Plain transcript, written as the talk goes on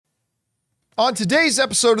On today's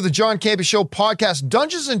episode of the John Campea Show podcast,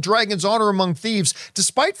 Dungeons & Dragons Honor Among Thieves,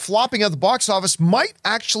 despite flopping at the box office, might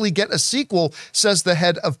actually get a sequel, says the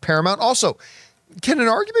head of Paramount. Also, can an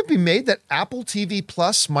argument be made that Apple TV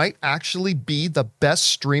Plus might actually be the best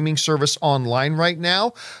streaming service online right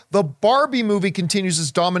now? The Barbie movie continues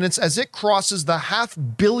its dominance as it crosses the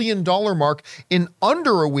 $500 million mark in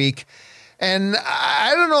under a week. And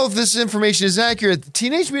I don't know if this information is accurate.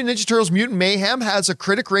 Teenage Mutant Ninja Turtles Mutant Mayhem has a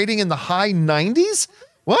critic rating in the high 90s?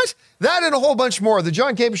 What? That and a whole bunch more. The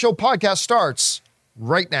John Campea Show podcast starts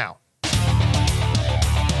right now.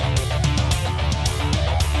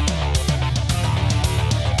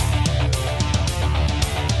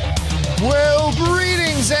 Well,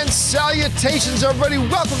 greetings and salutations, everybody.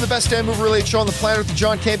 Welcome to the best damn movie-related show on the planet, the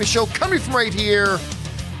John Campea Show, coming from right here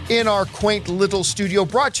in our quaint little studio,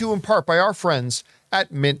 brought to you in part by our friends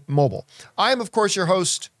at Mint Mobile. I am, of course, your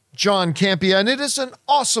host, John Campea, and it is an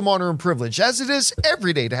awesome honor and privilege, as it is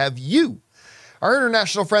every day, to have you, our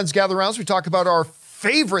international friends, gather around as we talk about our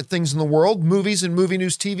favorite things in the world, movies and movie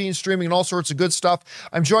news, TV and streaming, and all sorts of good stuff.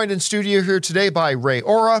 I'm joined in studio here today by Ray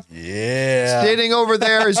Ora. Yeah. Sitting over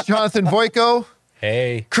there is Jonathan Voico.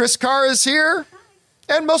 Hey. Chris Carr is here.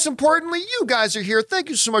 And most importantly, you guys are here. Thank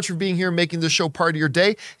you so much for being here and making this show part of your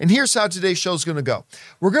day. And here's how today's show is going to go.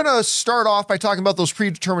 We're going to start off by talking about those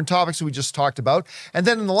predetermined topics that we just talked about. And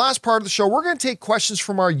then in the last part of the show, we're going to take questions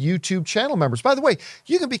from our YouTube channel members. By the way,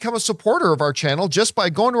 you can become a supporter of our channel just by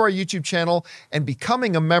going to our YouTube channel and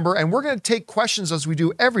becoming a member. And we're going to take questions as we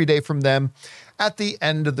do every day from them at the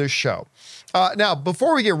end of the show. Now,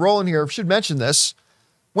 before we get rolling here, I should mention this.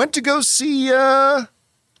 Went to go see Haunted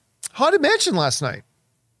Mansion last night.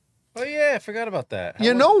 Oh yeah, I forgot about that.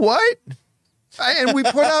 You know what? And we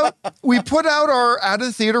put out our out of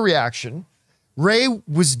the theater reaction. Ray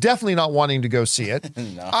was definitely not wanting to go see it.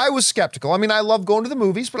 No. I was skeptical. I mean, I love going to the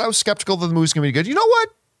movies, but I was skeptical that the movie's going to be good. You know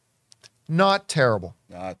what? Not terrible.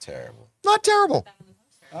 Not terrible. Not terrible.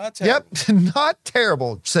 Not terrible. Yep, not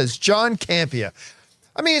terrible, says John Campea.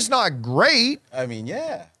 I mean, it's not great, I mean,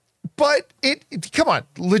 yeah. but it come on,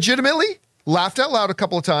 legitimately laughed out loud a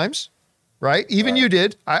couple of times. Right? Even you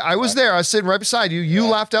did. I was there. I was sitting right beside you. You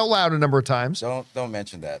laughed out loud a number of times. Don't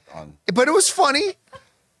mention that on. But it was funny.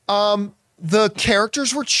 The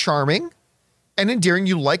characters were charming and endearing.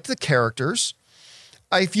 You liked the characters.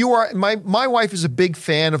 If you are, my wife is a big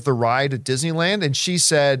fan of the ride at Disneyland, and she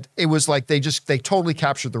said it was like they totally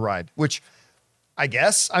captured the ride, which I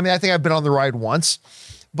guess. I mean, I think I've been on the ride once,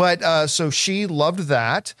 but so she loved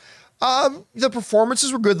that. The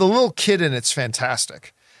performances were good. The little kid in it's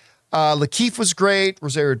fantastic. Lakeith was great.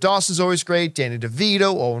 Rosario Dawson's always great. Danny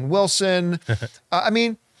DeVito, Owen Wilson. I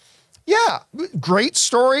mean, yeah, great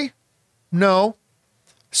story. No.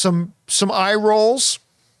 Some eye rolls.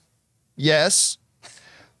 Yes.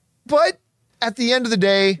 But at the end of the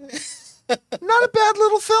day, not a bad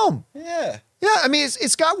little film. Yeah. Yeah, I mean,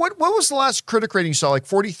 it's got, what was the last critic rating you saw? Like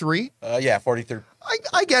 43? Yeah, 43.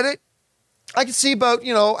 I get it. I can see about,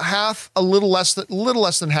 half, a little less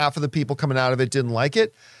than half of the people coming out of it didn't like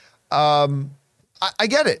it. I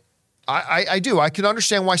get it. I do. I can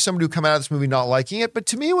understand why somebody would come out of this movie not liking it, but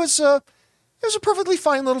to me it was a perfectly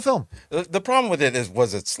fine little film. The problem with it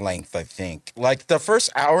was its length, I think. Like the first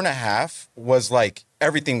hour and a half was like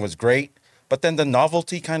everything was great, but then the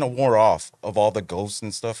novelty kind of wore off of all the ghosts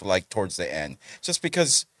and stuff like towards the end. Just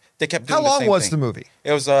because they kept doing the same thing. How long was the movie?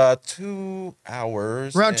 It was 2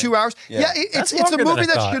 hours. Around 2 hours? Yeah, it's a movie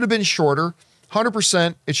that should have been shorter.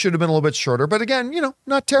 100%. It should have been a little bit shorter, but again,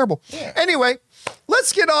 not terrible. Yeah. Anyway,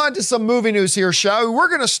 let's get on to some movie news here, shall we? We're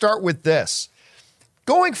going to start with this.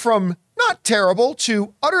 Going from not terrible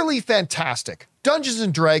to utterly fantastic, Dungeons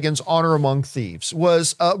 & Dragons Honor Among Thieves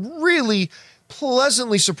was a really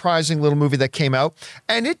pleasantly surprising little movie that came out,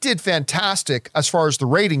 and it did fantastic as far as the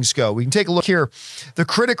ratings go. We can take a look here. The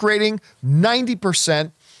critic rating,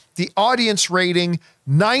 90%. The audience rating,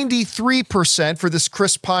 93% for this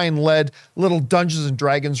Chris Pine-led little Dungeons &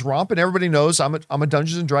 Dragons romp. And everybody knows I'm a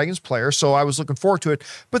Dungeons & Dragons player, so I was looking forward to it.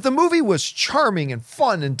 But the movie was charming and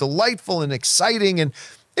fun and delightful and exciting, and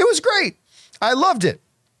it was great. I loved it.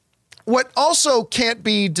 What also can't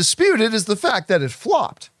be disputed is the fact that it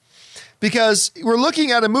flopped. Because we're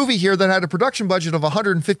looking at a movie here that had a production budget of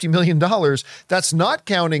 $150 million. That's not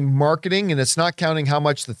counting marketing, and it's not counting how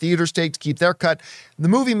much the theaters take to keep their cut. The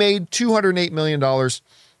movie made $208 million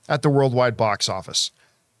at the worldwide box office.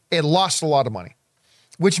 It lost a lot of money,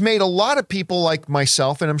 which made a lot of people like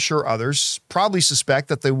myself, and I'm sure others, probably suspect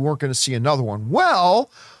that they weren't going to see another one.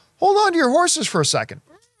 Well, hold on to your horses for a second.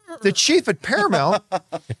 The chief at Paramount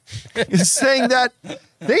is saying that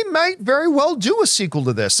they might very well do a sequel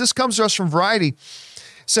to this. This comes to us from Variety.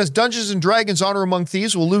 Says Dungeons & Dragons Honor Among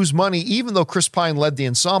Thieves will lose money even though Chris Pine led the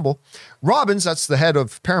ensemble. Robbins, that's the head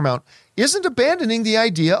of Paramount, isn't abandoning the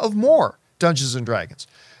idea of more Dungeons & Dragons.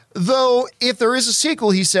 Though if there is a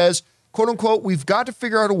sequel, he says, quote unquote, we've got to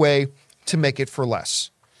figure out a way to make it for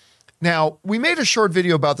less. Now, we made a short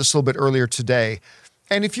video about this a little bit earlier today.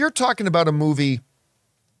 And if you're talking about a movie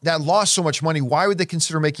that lost so much money, why would they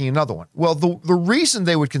consider making another one? Well, the reason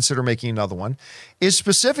they would consider making another one is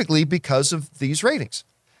specifically because of these ratings.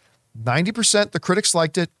 90% the critics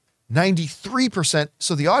liked it, 93%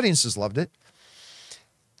 so the audiences loved it.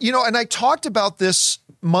 You know, and I talked about this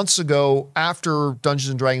months ago after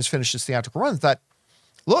Dungeons & Dragons finished its theatrical run, that,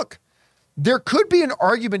 look, there could be an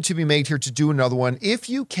argument to be made here to do another one if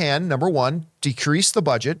you can, number one, decrease the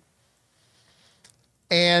budget,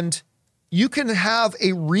 and you can have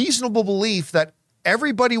a reasonable belief that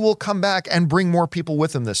everybody will come back and bring more people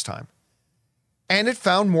with them this time. And it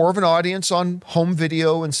found more of an audience on home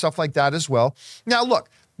video and stuff like that as well. Now, look,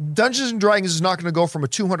 Dungeons & Dragons is not going to go from a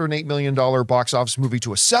 $208 million box office movie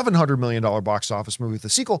to a $700 million box office movie with a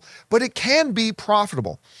sequel, but it can be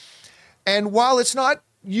profitable. And while it's not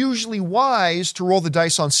usually wise to roll the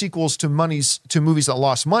dice on sequels to movies that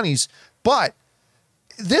lost monies, but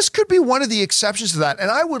this could be one of the exceptions to that.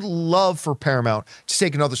 And I would love for Paramount to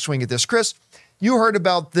take another swing at this. Chris, you heard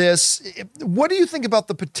about this. What do you think about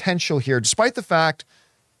the potential here, despite the fact,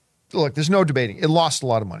 look, there's no debating, it lost a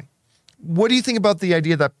lot of money. What do you think about the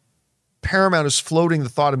idea that Paramount is floating the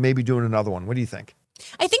thought of maybe doing another one? What do you think?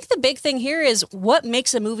 I think the big thing here is what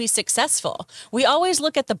makes a movie successful. We always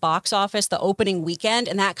look at the box office, the opening weekend,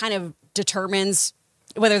 and that kind of determines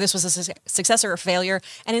whether this was a success or a failure.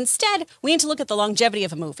 And instead, we need to look at the longevity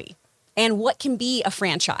of a movie and what can be a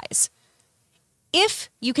franchise. If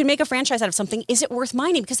you can make a franchise out of something, is it worth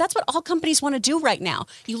mining? Because that's what all companies want to do right now.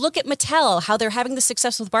 You look at Mattel, how they're having the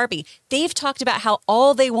success with Barbie. They've talked about how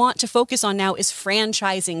all they want to focus on now is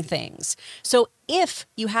franchising things. So if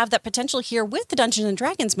you have that potential here with the Dungeons and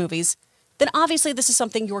Dragons movies, then obviously this is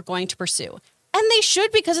something you're going to pursue. And they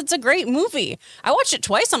should, because it's a great movie. I watched it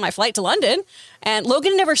twice on my flight to London, and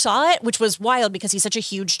Logan never saw it, which was wild because he's such a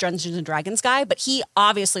huge Dungeons and Dragons guy, but he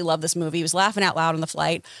obviously loved this movie. He was laughing out loud on the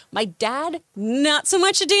flight. My dad, not so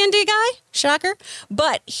much a D&D guy, shocker,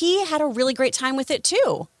 but he had a really great time with it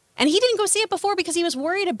too. And he didn't go see it before because he was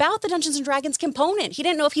worried about the Dungeons & Dragons component. He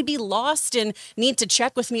didn't know if he'd be lost and need to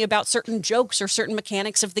check with me about certain jokes or certain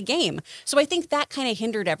mechanics of the game. So I think that kind of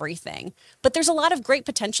hindered everything. But there's a lot of great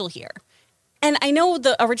potential here. And I know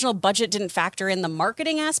the original budget didn't factor in the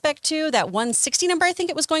marketing aspect too, that 160 number I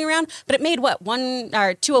think it was going around, but it made what,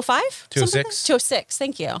 205? 206. 206,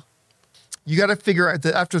 thank you. You got to figure out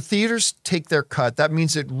that after theaters take their cut, that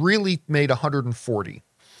means it really made 140.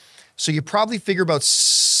 So you probably figure about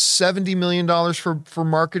 $70 million for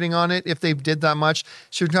marketing on it if they did that much.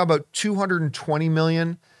 So you're talking about $220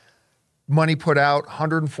 million money put out,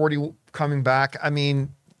 140 coming back. I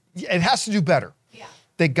mean, it has to do better. Yeah.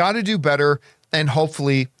 They got to do better, and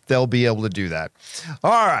hopefully they'll be able to do that.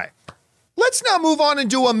 All right. Let's now move on and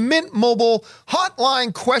do a Mint Mobile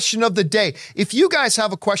hotline question of the day. If you guys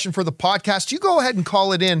have a question for the podcast, you go ahead and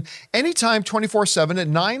call it in anytime 24/7 at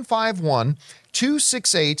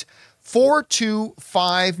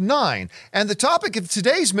 951-268-4259. And the topic of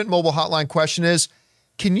today's Mint Mobile hotline question is,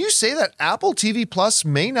 can you say that Apple TV Plus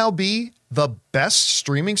may now be the best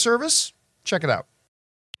streaming service? Check it out.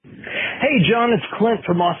 Hey, John, it's Clint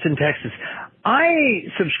from Austin, Texas. I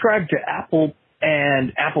subscribe to Apple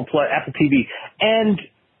and Apple TV, and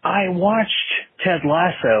I watched Ted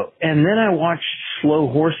Lasso, and then I watched Slow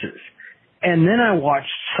Horses, and then I watched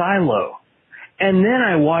Silo, and then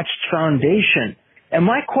I watched Foundation. And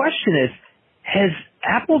my question is, has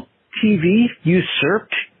Apple TV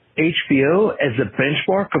usurped HBO as a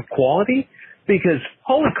benchmark of quality? Because,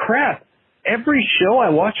 holy crap, every show I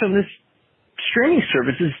watch on this streaming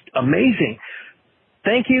service is amazing.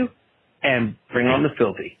 Thank you, and bring on the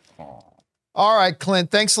filthy. All right,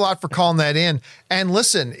 Clint, thanks a lot for calling that in. And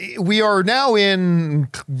listen, we are now in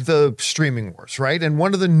the streaming wars, right? And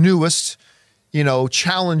one of the newest,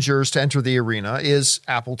 challengers to enter the arena is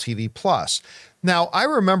Apple TV Plus. Now, I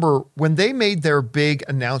remember when they made their big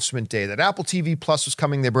announcement day that Apple TV Plus was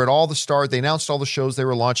coming, they brought all the stars, they announced all the shows they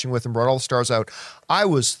were launching with and brought all the stars out. I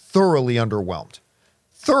was thoroughly underwhelmed.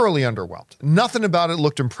 Nothing about it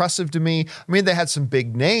looked impressive to me. I mean, they had some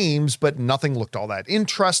big names, but nothing looked all that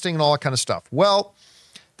interesting and all that kind of stuff. Well,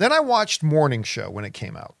 then I watched Morning Show when it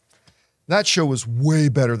came out. That show was way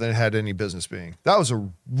better than it had any business being. That was a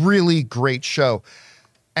really great show.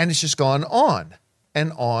 And it's just gone on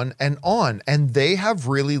and on and on. And they have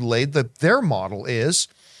really laid their model is,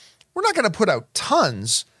 we're not going to put out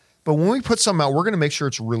tons, but when we put something out, we're going to make sure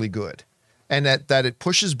it's really good and that it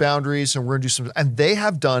pushes boundaries, and we're going to do some, and they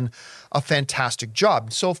have done a fantastic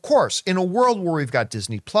job. So of course, in a world where we've got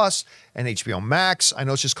Disney Plus and HBO Max, I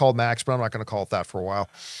know it's just called Max, but I'm not going to call it that for a while,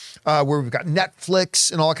 where we've got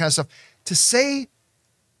Netflix and all that kind of stuff, to say,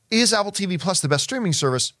 is Apple TV Plus the best streaming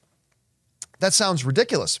service? That sounds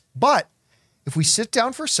ridiculous. But if we sit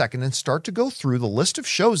down for a second and start to go through the list of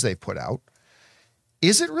shows they've put out,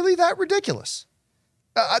 is it really that ridiculous?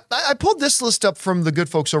 I pulled this list up from the good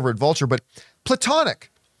folks over at Vulture, but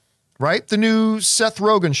Platonic, right? The new Seth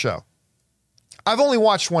Rogen show. I've only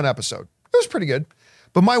watched one episode. It was pretty good,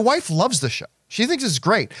 but my wife loves the show. She thinks it's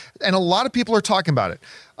great, and a lot of people are talking about it.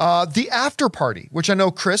 The After Party, which I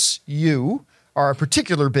know, Chris, you are a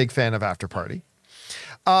particular big fan of After Party.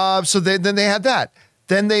 Then they had that.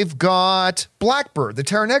 Then they've got Blackbird, the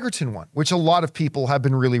Taron Egerton one, which a lot of people have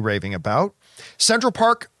been really raving about. Central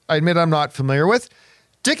Park, I admit I'm not familiar with.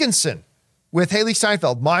 Dickinson with Haley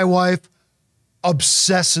Steinfeld. My wife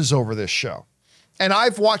obsesses over this show. And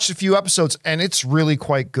I've watched a few episodes, and it's really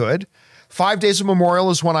quite good. 5 Days of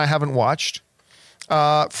Memorial is one I haven't watched.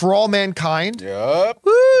 For All Mankind. Yep.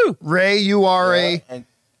 Woo! Ray, you are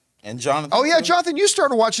and Jonathan. Oh, yeah, Jonathan, you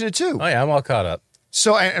started watching it too. Oh, yeah, I'm all caught up.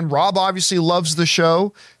 So, and Rob obviously loves the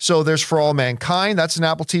show. So there's For All Mankind. That's an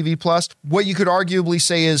Apple TV Plus. What you could arguably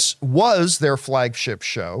say was their flagship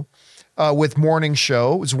show with Morning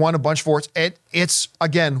Show. It's won a bunch of awards. It's,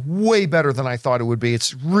 again, way better than I thought it would be.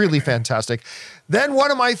 It's really fantastic. Then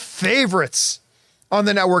one of my favorites on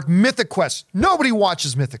the network, Mythic Quest. Nobody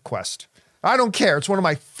watches Mythic Quest. I don't care. It's one of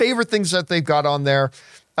my favorite things that they've got on there.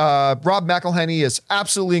 Rob McElhenney is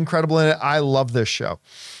absolutely incredible in it. I love this show.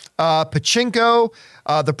 Pachinko,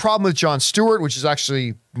 The Problem with Jon Stewart, which is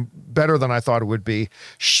actually better than I thought it would be.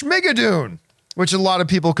 Schmigadoon, which a lot of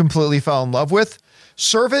people completely fell in love with.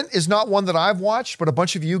 Servant is not one that I've watched, but a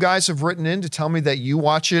bunch of you guys have written in to tell me that you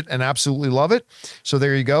watch it and absolutely love it. So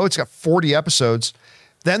there you go. It's got 40 episodes.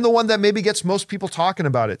 Then the one that maybe gets most people talking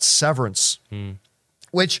about it, Severance,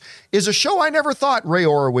 which is a show I never thought Ray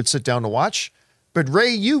Ora would sit down to watch. But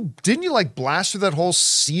Ray, didn't you like blast through that whole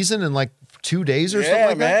season in like 2 days or something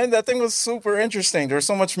like that? Yeah, man, that thing was super interesting. There's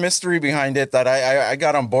so much mystery behind it that I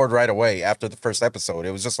got on board right away after the first episode.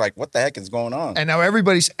 It was just like, what the heck is going on? And now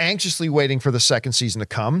everybody's anxiously waiting for the second season to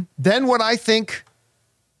come. Then what I think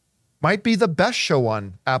might be the best show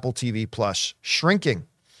on Apple TV Plus, Shrinking,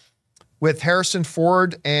 with Harrison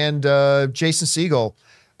Ford and Jason Segel.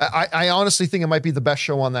 I honestly think it might be the best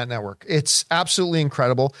show on that network. It's absolutely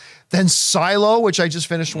incredible. Then Silo, which I just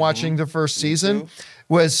finished watching the first season,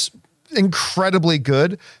 was incredibly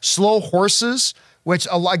good. Slow Horses, which,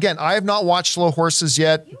 again, I have not watched Slow Horses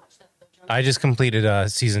yet. I just completed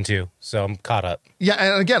season 2, so I'm caught up. Yeah,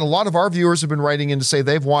 and again, a lot of our viewers have been writing in to say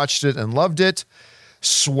they've watched it and loved it.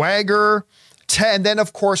 Swagger, and then,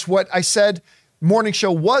 of course, what I said, Morning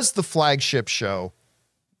Show was the flagship show.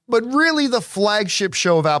 But really, the flagship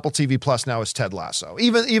show of Apple TV Plus now is Ted Lasso,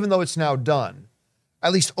 even though it's now done.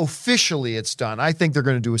 At least officially it's done. I think they're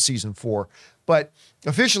going to do a season 4. But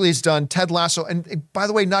officially it's done. Ted Lasso. And by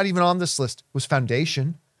the way, not even on this list was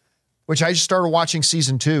Foundation, which I just started watching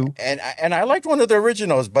season 2. And I liked one of the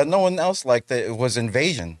originals, but no one else liked it. It was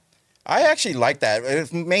Invasion. I actually liked that. It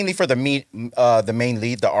was mainly for the main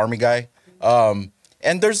lead, the army guy. And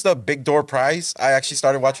there's the Big Door Prize. I actually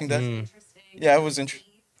started watching that. Yeah, it was interesting.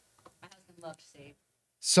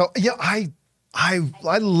 So yeah, I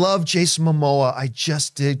love Jason Momoa.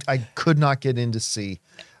 I could not get into C.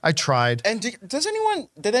 I tried. And did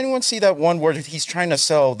anyone see that one where he's trying to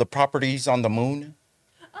sell the properties on the moon?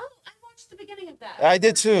 Oh, I watched the beginning of that. I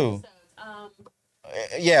did too.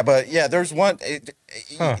 There's one. It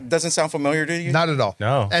doesn't sound familiar to you? Not at all.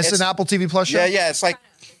 No. It's an Apple TV Plus show? Yeah, it's like.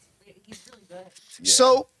 He's really good. Yeah.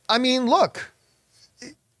 So, I mean, look,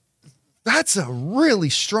 that's a really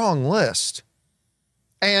strong list.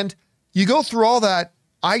 And you go through all that,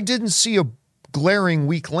 I didn't see a glaring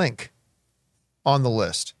weak link on the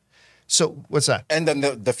list. So what's that? And then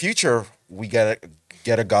the future, we get a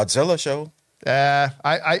Godzilla show. I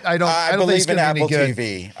don't think believe it's in gonna be Apple any good.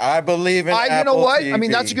 TV. I believe in Apple You know what? TV. I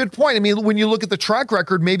mean, that's a good point. I mean, when you look at the track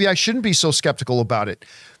record, maybe I shouldn't be so skeptical about it.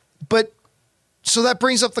 But so that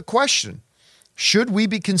brings up the question. Should we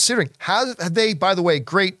be considering, have they, by the way,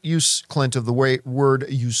 great use, Clint, of the word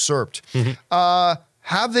usurped.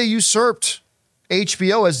 Have they usurped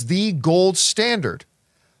HBO as the gold standard?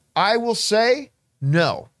 I will say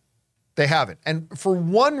no, they haven't. And for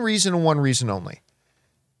one reason and one reason only,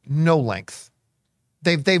 no length.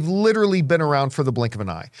 They've literally been around for the blink of an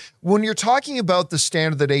eye. When you're talking about the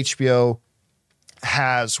standard that HBO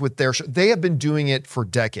has with their show, they have been doing it for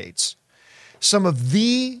decades. some of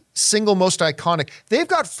the single most iconic. They've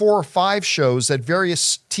got 4 or 5 shows that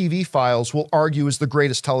various TV files will argue is the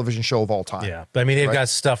greatest television show of all time. Yeah, but I mean, they've got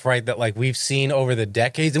stuff, right, that like we've seen over the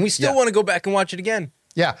decades, and we still want to go back and watch it again.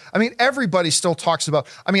 Yeah, I mean, everybody still talks about,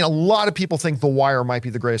 I mean, a lot of people think The Wire might be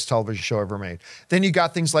the greatest television show ever made. Then you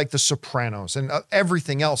got things like The Sopranos and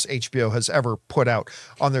everything else HBO has ever put out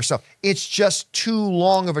on their stuff. It's just too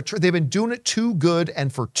long of a, they've been doing it too good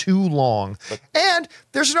and for too long. And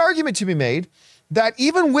there's an argument to be made that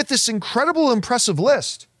even with this incredible, impressive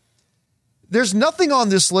list, there's nothing on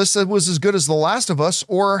this list that was as good as The Last of Us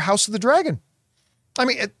or House of the Dragon. I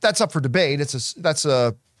mean, that's up for debate. That's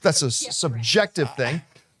a subjective thing.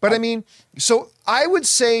 But I mean, so I would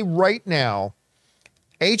say right now,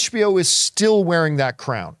 HBO is still wearing that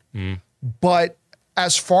crown. But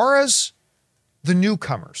as far as the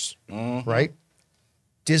newcomers, right?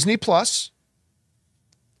 Disney Plus,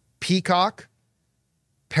 Peacock,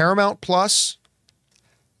 Paramount Plus,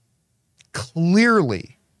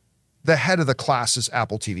 clearly the head of the class is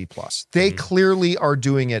Apple TV Plus. They clearly are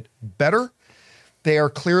doing it better. They are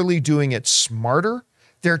clearly doing it smarter.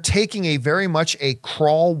 They're taking a very much a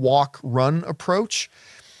crawl, walk, run approach.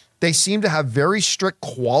 They seem to have very strict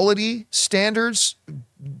quality standards,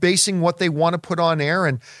 basing what they want to put on air.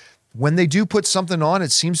 And when they do put something on,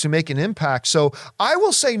 it seems to make an impact. So I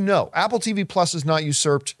will say no. Apple TV Plus has not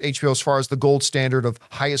usurped HBO as far as the gold standard of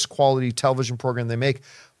highest quality television program they make,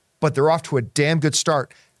 but they're off to a damn good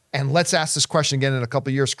start. And let's ask this question again in a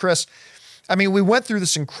couple of years. Chris, I mean, we went through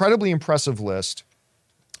this incredibly impressive list.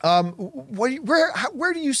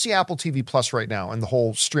 Where do you see Apple TV Plus right now in the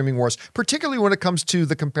whole streaming wars, particularly when it comes to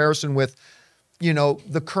the comparison with, you know,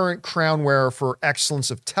 the current crown wearer for excellence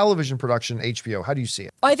of television production, HBO? How do you see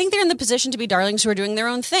it? I think they're in the position to be darlings who are doing their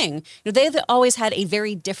own thing. You know, they've always had a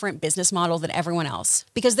very different business model than everyone else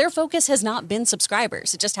because their focus has not been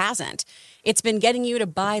subscribers. It just hasn't. It's been getting you to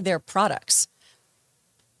buy their products.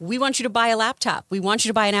 We want you to buy a laptop. We want you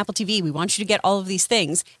to buy an Apple TV. We want you to get all of these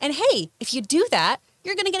things. And hey, if you do that,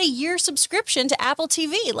 you're going to get a year subscription to Apple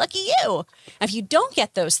TV. Lucky you. And if you don't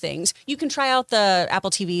get those things, you can try out the Apple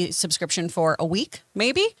TV subscription for a week,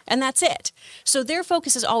 maybe, and that's it. So their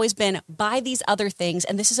focus has always been buy these other things,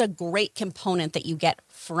 and this is a great component that you get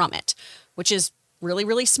from it, which is really,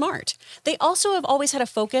 really smart. They also have always had a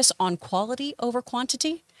focus on quality over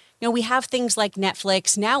quantity. You know, we have things like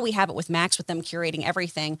Netflix. Now we have it with Max, with them curating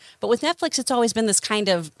everything. But with Netflix, it's always been this kind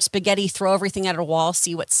of spaghetti, throw everything at a wall,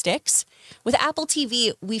 see what sticks. With Apple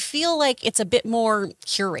TV, we feel like it's a bit more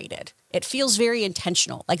curated. It feels very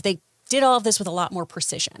intentional, like they did all of this with a lot more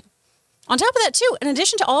precision. On top of that, too, in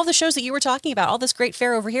addition to all of the shows that you were talking about, all this great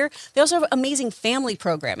fare over here, they also have amazing family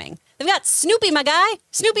programming. They've got Snoopy, my guy.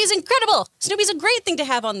 Snoopy's incredible. Snoopy's a great thing to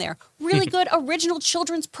have on there. Really good original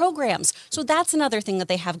children's programs. So that's another thing that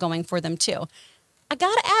they have going for them, too. I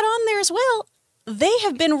got to add on there as well. They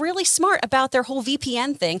have been really smart about their whole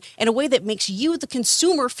VPN thing in a way that makes you, the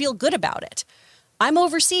consumer, feel good about it. I'm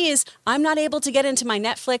overseas. I'm not able to get into my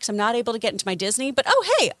Netflix. I'm not able to get into my Disney. But,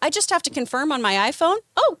 oh, hey, I just have to confirm on my iPhone.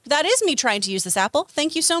 Oh, that is me trying to use this Apple.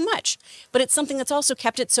 Thank you so much. But it's something that's also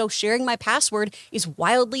kept it so sharing my password is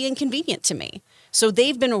wildly inconvenient to me. So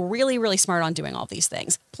they've been really, really smart on doing all these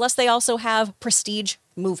things. Plus, they also have prestige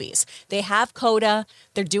movies. They have Coda.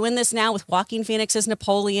 They're doing this now with Joaquin Phoenix's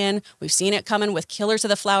Napoleon. We've seen it coming with Killers of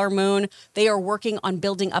the Flower Moon. They are working on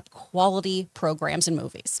building up quality programs and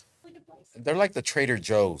movies. They're like the Trader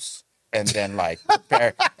Joe's, and then like,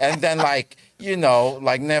 you know,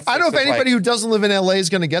 like Netflix. I don't know if anybody who doesn't live in LA is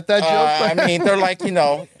going to get that joke. I mean, they're like, you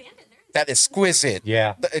know, that exquisite,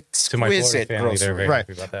 the exquisite family, they're very right.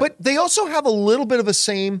 happy about that. But they also have a little bit of a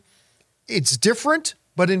same. It's different,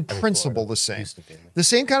 but in principle the same. The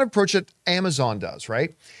same kind of approach that Amazon does,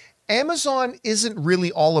 right? Amazon isn't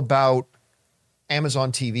really all about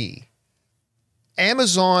Amazon TV.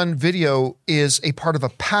 Amazon Video is a part of a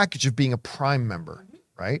package of being a Prime member,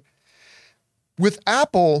 right? With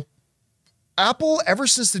Apple, ever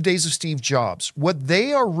since the days of Steve Jobs, what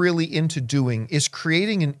they are really into doing is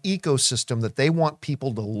creating an ecosystem that they want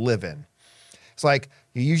people to live in. It's like,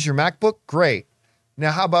 you use your MacBook? Great.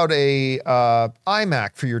 Now, how about a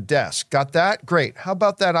iMac for your desk? Got that? Great. How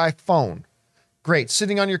about that iPhone? Great.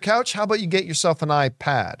 Sitting on your couch? How about you get yourself an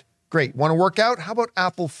iPad? Great. Want to work out? How about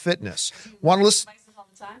Apple Fitness? Want to listen?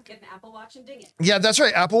 Get an Apple Watch and ding it. Yeah, that's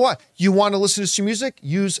right. Apple Watch. You want to listen to some music?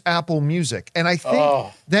 Use Apple Music. And I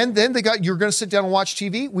think then they got, you're going to sit down and watch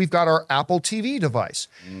TV. We've got our Apple TV device.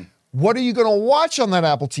 What are you going to watch on that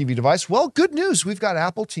Apple TV device? Well, good news. We've got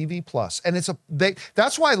Apple TV Plus. And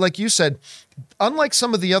that's why, like you said, unlike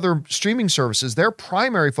some of the other streaming services, their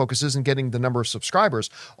primary focus isn't getting the number of subscribers.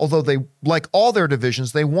 Although they, like all their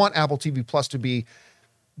divisions, they want Apple TV Plus to be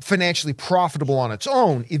financially profitable on its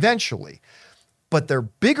own eventually. But their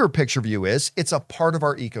bigger picture view is it's a part of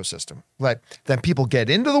our ecosystem. Then people get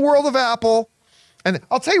into the world of Apple. And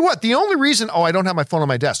I'll tell you what, the only reason, I don't have my phone on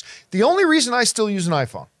my desk. The only reason I still use an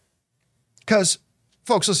iPhone, because,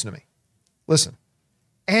 folks, listen to me. Listen,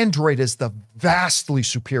 Android is the vastly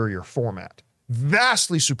superior format,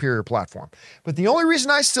 vastly superior platform. But the only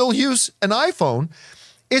reason I still use an iPhone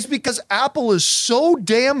is because Apple is so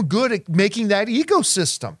damn good at making that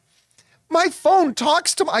ecosystem. My phone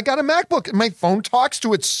talks to, I got a MacBook, and my phone talks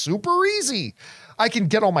to it super easy. I can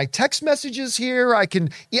get all my text messages here. I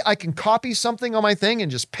can copy something on my thing and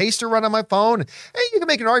just paste it right on my phone. Hey, you can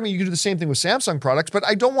make an argument. You can do the same thing with Samsung products, but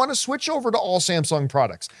I don't want to switch over to all Samsung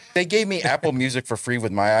products. They gave me Apple Music for free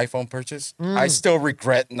with my iPhone purchase. I still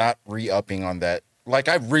regret not re-upping on that. Like,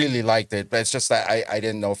 I really liked it, but it's just that I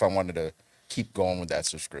didn't know if I wanted to keep going with that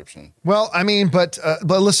subscription. Well, I mean, but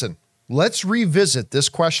listen. Let's revisit this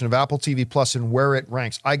question of Apple TV Plus and where it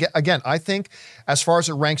ranks. I think as far as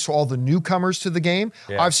it ranks for all the newcomers to the game,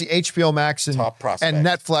 obviously HBO Max and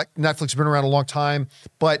Netflix have been around a long time,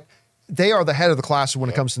 but they are the head of the class when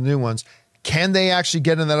it comes to the new ones. Can they actually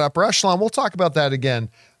get in that upper echelon? We'll talk about that again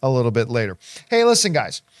a little bit later. Hey, listen,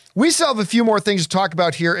 guys, we still have a few more things to talk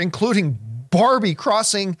about here, including Barbie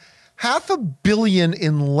crossing $500 million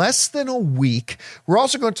in less than a week. We're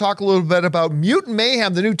also going to talk a little bit about Mutant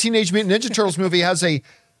Mayhem, the new Teenage Mutant Ninja Turtles movie has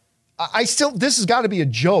this has got to be a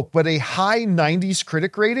joke, but a high 90s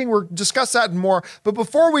critic rating. We'll discuss that and more. But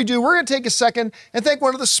before we do, we're going to take a second and thank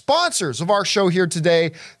one of the sponsors of our show here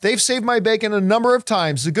today. They've saved my bacon a number of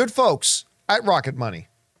times, the good folks at Rocket Money.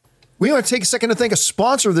 We want to take a second to thank a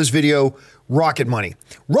sponsor of this video, Rocket Money.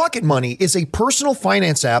 Rocket Money is a personal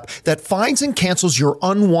finance app that finds and cancels your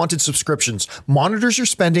unwanted subscriptions, monitors your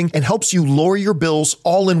spending, and helps you lower your bills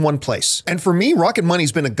all in one place. And for me, Rocket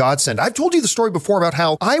Money's been a godsend. I've told you the story before about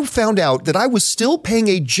how I found out that I was still paying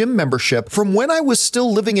a gym membership from when I was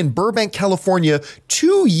still living in Burbank, California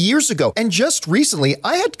 2 years ago. And just recently,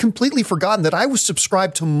 I had completely forgotten that I was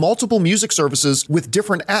subscribed to multiple music services with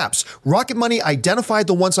different apps. Rocket Money identified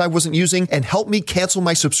the ones I wasn't using and helped me cancel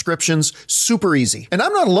my subscriptions super easy. And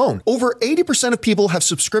I'm not alone. Over 80% of people have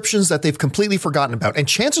subscriptions that they've completely forgotten about, and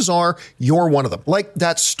chances are you're one of them. Like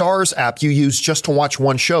that Stars app you use just to watch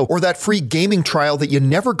one show, or that free gaming trial that you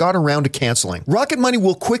never got around to canceling. Rocket Money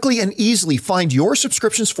will quickly and easily find your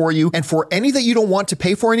subscriptions for you, and for any that you don't want to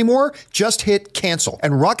pay for anymore, just hit cancel,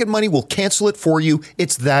 and Rocket Money will cancel it for you.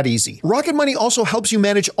 It's that easy. Rocket Money also helps you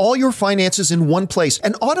manage all your finances in one place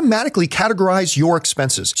and automatically categorize your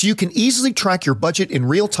expenses, so you can easily track your budget in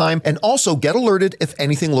real time and also get alerted if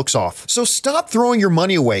anything looks off. So stop throwing your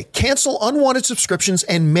money away, cancel unwanted subscriptions,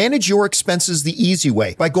 and manage your expenses the easy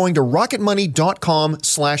way by going to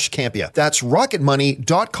rocketmoney.com/Campia. That's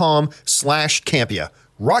rocketmoney.com/Campia.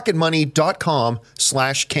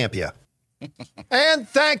 rocketmoney.com/Campia. And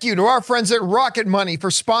thank you to our friends at Rocket Money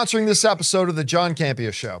for sponsoring this episode of the John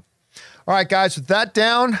Campia Show. All right, guys, with that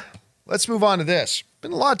down, let's move on to this.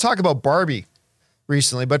 Been a lot of talk about Barbie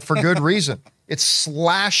recently, but for good reason. It's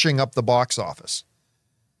slashing up the box office.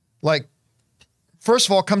 Like, first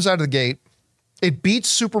of all, it comes out of the gate. It beats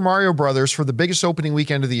Super Mario Brothers for the biggest opening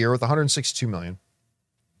weekend of the year with $162 million.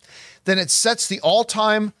 Then it sets the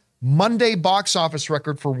all-time Monday box office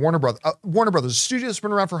record for Warner Brothers. Warner Brothers, a studio that's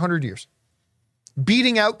been around for 100 years.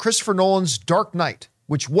 Beating out Christopher Nolan's Dark Knight,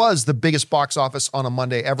 which was the biggest box office on a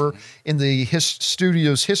Monday ever in the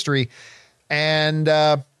studio's history. And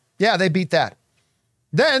they beat that.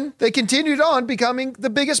 Then they continued on becoming the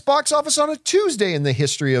biggest box office on a Tuesday in the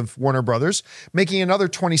history of Warner Brothers, making another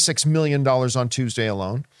 $26 million on Tuesday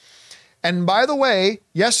alone. And by the way,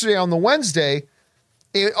 yesterday on the Wednesday,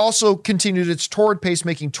 it also continued its torrid pace,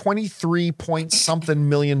 making 23 point something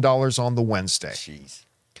million on the Wednesday. Jeez.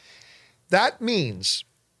 That means,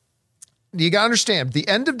 you got to understand, the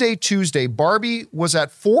end of day Tuesday, Barbie was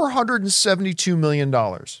at $472 million.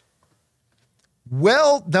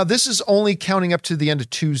 Well, now this is only counting up to the end of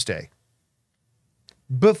Tuesday.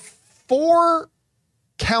 Before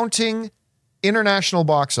counting international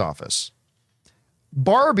box office,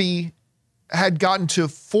 Barbie had gotten to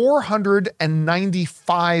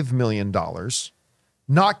 $495 million,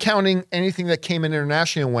 not counting anything that came in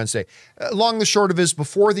internationally on Wednesday. Long the short of it is,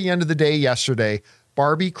 before the end of the day yesterday,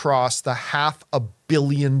 Barbie crossed the $500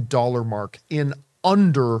 million mark in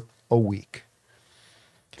under a week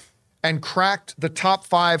and cracked the top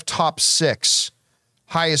 5, top 6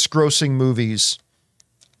 highest grossing movies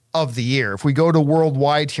of the year. If we go to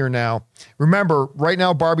worldwide here now, remember, right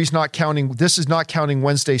now Barbie's not counting, this is not counting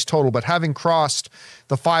Wednesday's total, but having crossed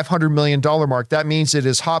the $500 million mark, that means it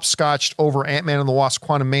is hopscotched over Ant-Man and the Wasp: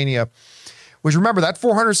 Quantumania, which, remember, that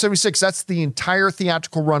 476, that's the entire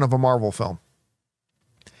theatrical run of a Marvel film.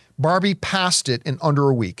 Barbie passed it in under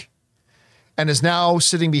a week and is now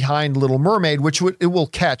sitting behind Little Mermaid, which it will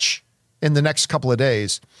catch in the next couple of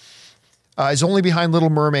days, is only behind Little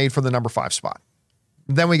Mermaid for the number 5 spot.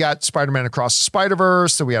 Then we got Spider-Man Across the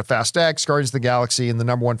Spider-Verse. So we have Fast X, Guardians of the Galaxy, and the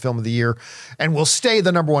number 1 film of the year. And will stay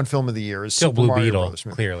the number 1 film of the year is still Super Blue Mario Beetle, Brothers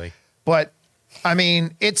movie. clearly. But, I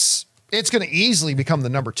mean, it's going to easily become the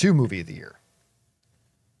number 2 movie of the year.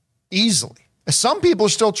 Easily. Some people are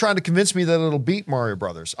still trying to convince me that it'll beat Mario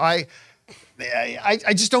Brothers. I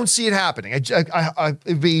just don't see it happening.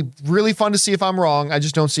 It'd be really fun to see if I'm wrong. I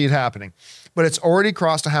just don't see it happening. But it's already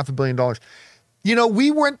crossed $500 million. You know,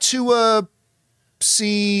 we went to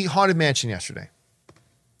see Haunted Mansion yesterday.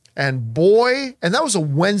 And boy, and that was a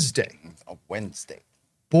Wednesday. A Wednesday.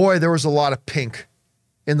 Boy, there was a lot of pink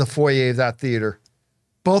in the foyer of that theater.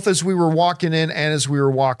 Both as we were walking in and as we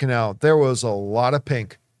were walking out. There was a lot of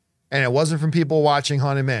pink. And it wasn't from people watching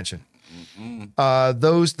Haunted Mansion.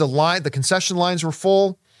 The concession lines were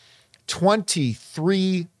full.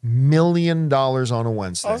 $23 million on a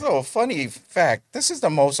Wednesday. Also, a funny fact, this is the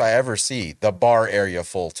most I ever see the bar area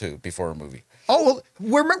full too before a movie. Oh,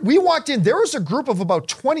 well, we walked in. There was a group of about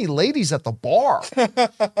 20 ladies at the bar,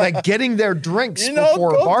 like getting their drinks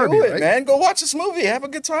before go Barbie. do it, right? Man, go watch this movie. Have a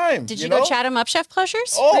good time. Did you go chat him up, Chef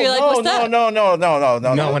Pleasures? Oh, Were you like, what's that?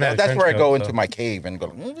 No. one had a That's trench where I go coat, into so. my cave and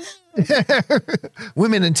go.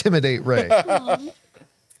 Women intimidate Ray.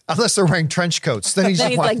 Unless they're wearing trench coats. Then he's Then just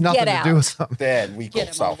he's want like, nothing "Get to do with them. Then we go Get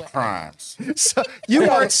 'em solve away. crimes. So you We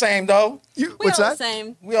all are the same though. what's all that? the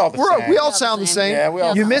same. We all the same. We all sound the same. Yeah, we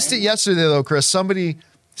all You the missed same. it yesterday, though, Chris. Somebody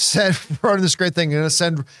said, wrote in this great thing. I'm going to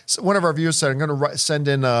send, one of our viewers said, I'm going to send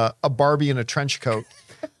in a Barbie in a trench coat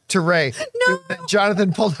to Ray. No.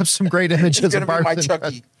 Jonathan pulled up some great images It's of gonna be Barbie. my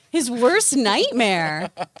Chucky. His worst nightmare.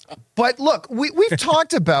 But look, we've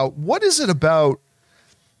talked about what is it about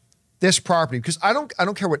this property? Because I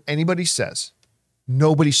don't care what anybody says.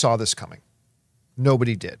 Nobody saw this coming.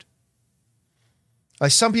 Nobody did.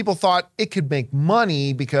 Like, some people thought it could make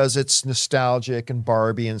money because it's nostalgic and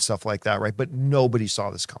Barbie and stuff like that, right? But nobody saw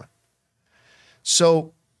this coming.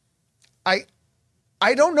 So I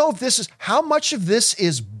don't know if this is, how much of this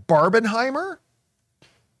is Barbenheimer?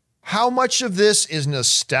 How much of this is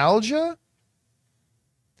nostalgia?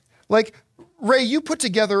 Like, Ray, you put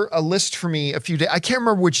together a list for me a few days. I can't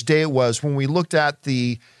remember which day it was when we looked at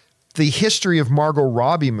the history of Margot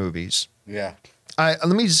Robbie movies. Yeah. Let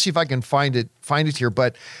me just see if I can find it here.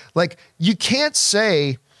 But like, you can't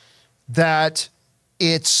say that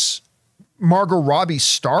it's Margot Robbie's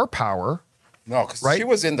star power. No, because Right? she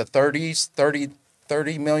was in the 30s,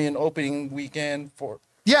 30 million opening weekend for.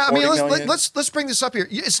 Yeah, I mean, 40 million. let's bring this up here.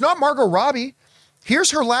 It's not Margot Robbie.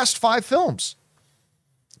 Here's her last 5 films.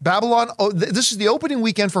 Babylon. Oh, this is the opening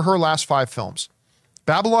weekend for her last 5 films.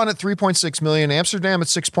 Babylon at 3.6 million, Amsterdam at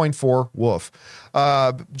 6.4, woof.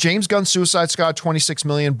 James Gunn's Suicide Squad, 26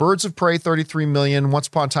 million, Birds of Prey, 33 million, Once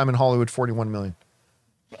Upon a Time in Hollywood, 41 million.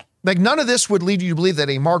 Like, none of this would lead you to believe that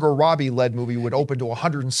a Margot Robbie-led movie would open to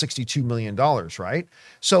 $162 million, right?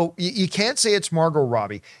 So you can't say it's Margot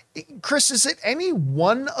Robbie. Chris, is it any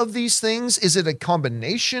one of these things? Is it a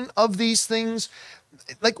combination of these things?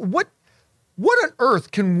 Like, what on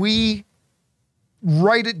earth can we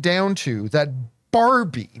write it down to that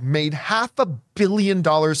Barbie made $500 million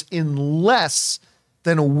in less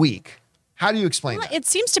than a week? How do you explain that? It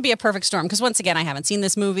seems to be a perfect storm because, once again, I haven't seen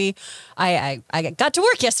this movie. I got to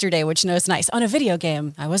work yesterday, which was nice, on a video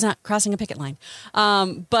game. I was not crossing a picket line.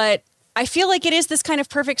 But I feel like it is this kind of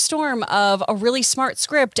perfect storm of a really smart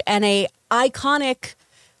script and a iconic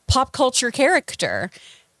pop culture character.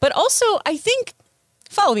 But also, I think,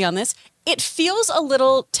 follow me on this, it feels a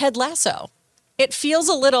little Ted Lasso. It feels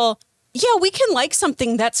a little, yeah, we can like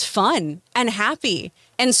something that's fun and happy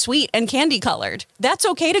and sweet and candy colored. That's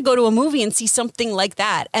okay to go to a movie and see something like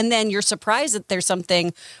that. And then you're surprised that there's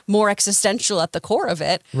something more existential at the core of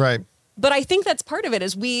it. Right. But I think that's part of it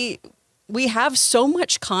is we have so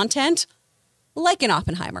much content like in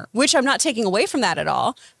Oppenheimer, which I'm not taking away from that at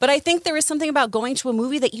all. But I think there is something about going to a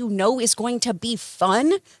movie that you know is going to be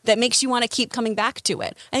fun that makes you want to keep coming back to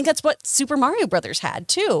it. I think that's what Super Mario Brothers had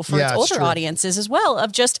too for its older audiences as well,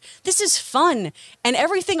 of just, this is fun. And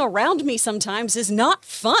everything around me sometimes is not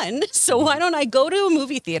fun. So why don't I go to a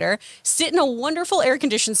movie theater, sit in a wonderful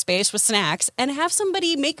air-conditioned space with snacks, and have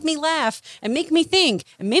somebody make me laugh and make me think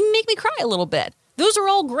and maybe make me cry a little bit. Those are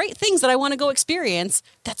all great things that I want to go experience.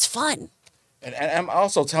 That's fun. And I'm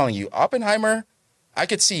also telling you, Oppenheimer, I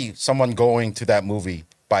could see someone going to that movie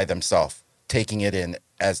by themselves, taking it in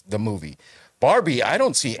as the movie. Barbie, I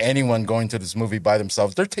don't see anyone going to this movie by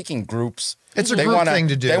themselves. They're taking groups. It's a group thing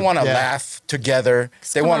to do. They want to laugh together.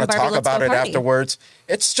 They want to talk about it party. afterwards.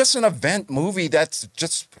 It's just an event movie that's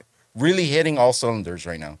just really hitting all cylinders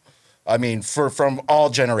right now. I mean, from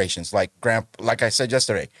all generations, like I said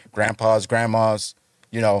yesterday, grandpas, grandmas,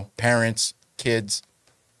 parents, kids.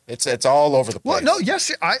 It's all over the place. Well, no,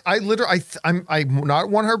 yes, I'm not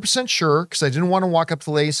 100% sure because I didn't want to walk up to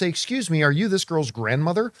the lady and say, "Excuse me, are you this girl's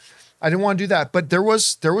grandmother?" I didn't want to do that, but there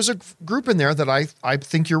was a group in there that I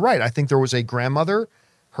think you're right. I think there was a grandmother,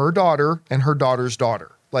 her daughter, and her daughter's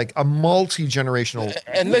daughter, like a multi-generational.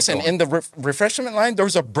 And listen, in the refreshment line, there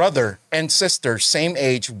was a brother and sister, same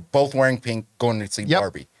age, both wearing pink, going to see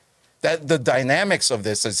Barbie. That the dynamics of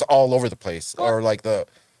this is all over the place, or like the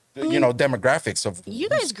demographics of. You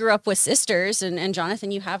guys grew up with sisters, and Jonathan,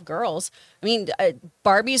 you have girls. I mean,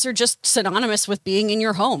 Barbies are just synonymous with being in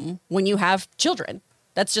your home when you have children.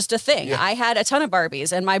 That's just a thing. Yeah. I had a ton of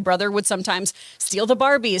Barbies, and my brother would sometimes steal the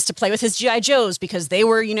Barbies to play with his G.I. Joes because they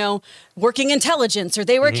were, working intelligence or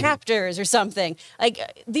they were captors or something.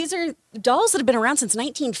 Like, these are dolls that have been around since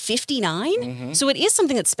 1959. So it is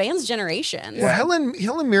something that spans generations. Yeah. Well,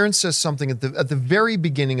 Helen Mirren says something at the very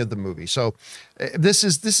beginning of the movie. So this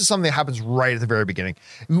is something that happens right at the very beginning.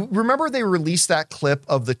 Remember they released that clip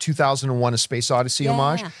of the 2001 A Space Odyssey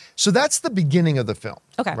homage? So that's the beginning of the film.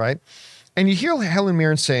 Okay. Right? And you hear Helen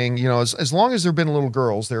Mirren saying, as long as there have been little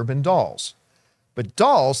girls, there have been dolls. But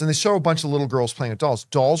dolls, and they show a bunch of little girls playing with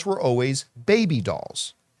dolls were always baby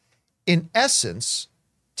dolls. In essence,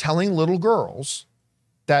 telling little girls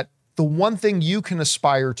that the one thing you can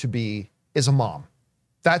aspire to be is a mom.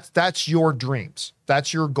 That's your dreams.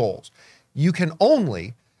 That's your goals. You can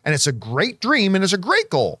only, and it's a great dream and it's a great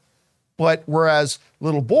goal. But whereas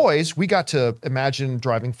little boys, we got to imagine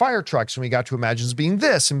driving fire trucks and we got to imagine being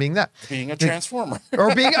this and being that. Being a transformer.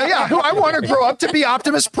 Or being, I want to grow up to be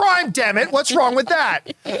Optimus Prime, damn it. What's wrong with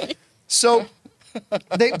that? So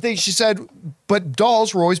she said, but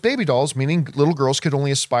dolls were always baby dolls, meaning little girls could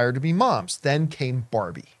only aspire to be moms. Then came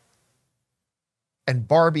Barbie. And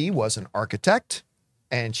Barbie was an architect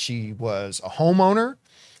and she was a homeowner.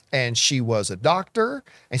 And she was a doctor,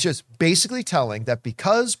 and she was basically telling that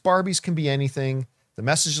because Barbies can be anything, the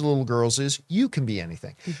message to little girls is you can be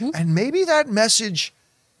anything. And maybe that message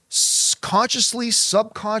consciously,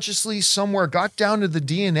 subconsciously, somewhere got down to the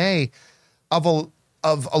DNA of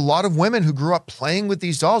a lot of women who grew up playing with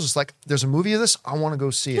these dolls. It's like, there's a movie of this, I want to go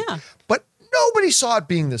see it. But nobody saw it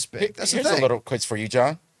being this big. That's Here's the thing. a little quiz for you,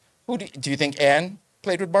 John. Who do you think Anne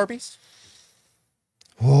played with Barbies?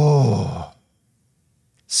 Oh.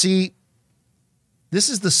 See, this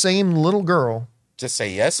is the same little girl. Just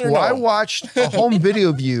say yes or no. no. I watched a home video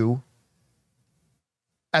of you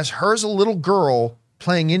as her as a little girl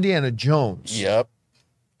playing Indiana Jones. Yep.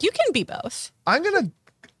 You can be both. I'm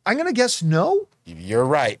gonna guess no. You're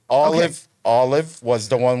right. Olive was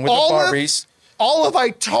the one with the Barbies. Olive,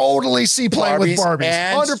 I totally see playing with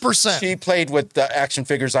Barbies. 100%. She played with the action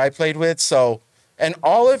figures I played with. So, and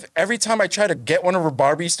Olive, every time I try to get one of her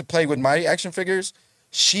Barbies to play with my action figures,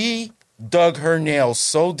 she dug her nails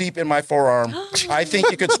so deep in my forearm. I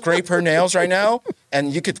think you could scrape her nails right now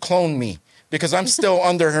and you could clone me because I'm still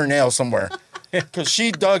under her nail somewhere. Because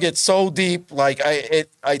she dug it so deep, like it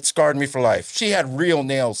scarred me for life. She had real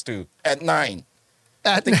nails too at 9.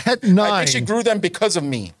 At 9. I think she grew them because of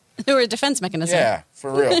me. They were a defense mechanism. Yeah,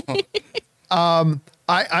 for real. I'm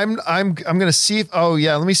gonna see if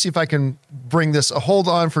let me see if I can bring this. Hold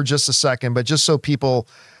on for just a second, but just so people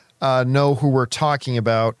know who we're talking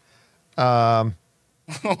about.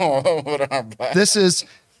 This is.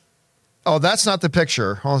 Oh, that's not the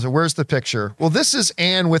picture. Hold on, where's the picture? Well, this is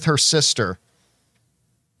Anne with her sister.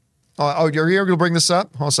 Oh, you're going to bring this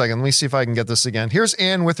up? Hold on a second. Let me see if I can get this again. Here's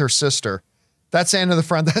Anne with her sister. That's Anne in the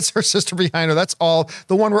front. That's her sister behind her. That's all.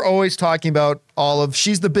 The one we're always talking about, Olive.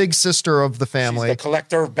 She's the big sister of the family. She's the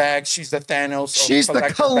collector of bags. She's the Thanos. She's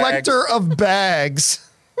the collector of bags.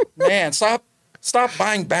 Man, stop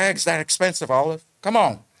buying bags that expensive, Olive. Come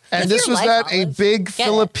on. And this was a big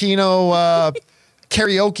Filipino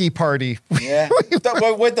karaoke party. Yeah,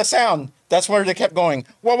 with the sound. That's where they kept going.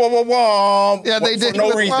 Whoa, whoa, whoa, whoa. Yeah, they did. For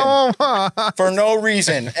no reason. For no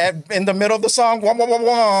reason. In the middle of the song, whoa, whoa, whoa,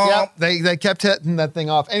 whoa. Yeah, they kept hitting that thing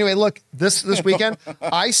off. Anyway, look, this weekend,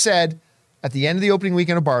 I said at the end of the opening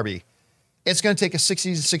weekend of Barbie, it's going to take a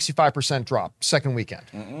 60 to 65% drop second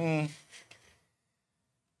weekend.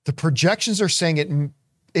 The projections are saying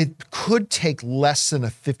it could take less than a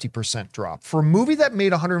 50% drop. For a movie that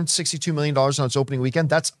made $162 million on its opening weekend,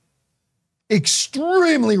 that's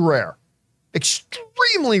extremely rare.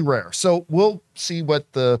 Extremely rare. So we'll see where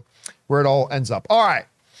it all ends up. All right.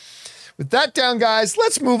 With that down, guys,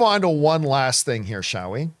 let's move on to one last thing here,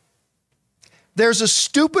 shall we? There's a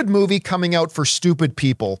stupid movie coming out for stupid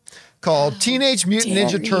people called Teenage Mutant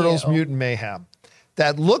Ninja Turtles Mutant Mayhem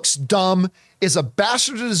that looks dumb, is a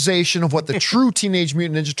bastardization of what the true Teenage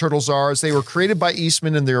Mutant Ninja Turtles are, as they were created by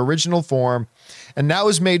Eastman in their original form, and now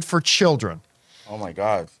is made for children. Oh my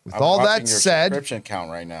God! With all that said, subscription count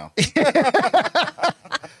right now.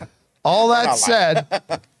 All that said,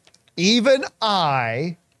 even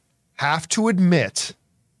I have to admit,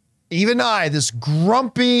 even I, this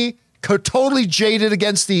grumpy, totally jaded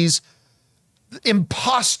against these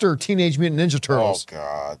imposter Teenage Mutant Ninja Turtles. Oh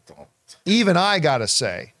God! Don't. Even I gotta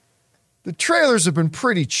say, the trailers have been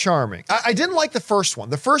pretty charming. I didn't like the first one.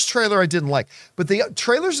 The first trailer I didn't like, but the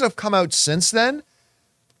trailers that have come out since then,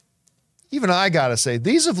 even I gotta say,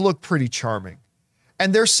 these have looked pretty charming.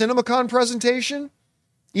 And their CinemaCon presentation,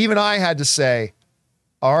 even I had to say,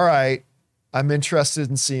 all right, I'm interested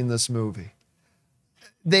in seeing this movie.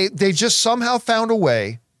 They just somehow found a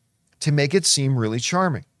way to make it seem really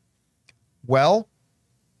charming. Well,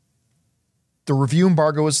 the review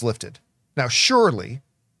embargo is lifted. Now, surely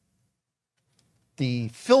the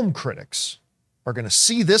film critics are going to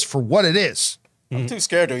see this for what it is. I'm too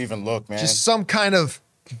scared to even look, man. Just some kind of,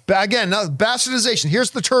 again, bastardization.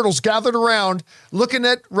 Here's the turtles gathered around looking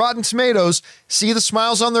at Rotten Tomatoes. See the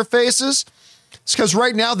smiles on their faces? It's because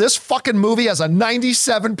right now this fucking movie has a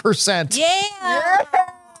 97%.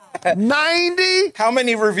 Yeah. 90? How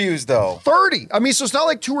many reviews, though? 30. I mean, so it's not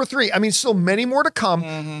like 2 or 3. I mean, still many more to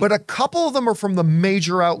come, but a couple of them are from the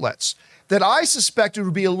major outlets that I suspected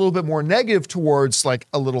would be a little bit more negative towards like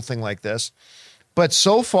a little thing like this. But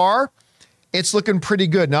so far, it's looking pretty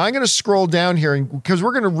good. Now I'm going to scroll down here because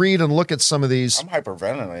we're going to read and look at some of these. I'm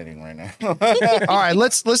hyperventilating right now. All right,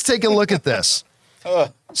 let's take a look at this.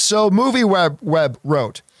 So Movie Web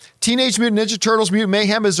wrote, Teenage Mutant Ninja Turtles Mutant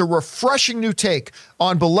Mayhem is a refreshing new take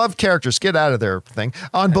on beloved characters. Get out of there, thing.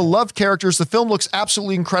 On beloved characters, the film looks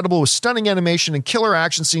absolutely incredible with stunning animation and killer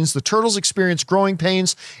action scenes. The Turtles experience growing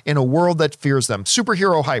pains in a world that fears them.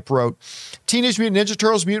 Superhero Hype wrote, Teenage Mutant Ninja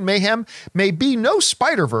Turtles Mutant Mayhem may be no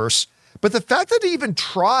Spider-Verse, but the fact that it even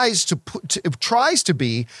tries to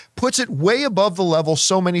be puts it way above the level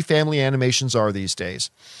so many family animations are these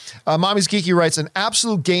days. Mommy's Geeky writes, an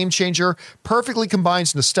absolute game changer, perfectly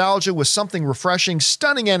combines nostalgia with something refreshing,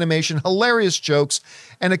 stunning animation, hilarious jokes,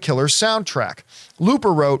 and a killer soundtrack.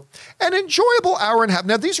 Looper wrote, an enjoyable hour and a half.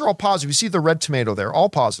 Now, these are all positive. You see the red tomato there, all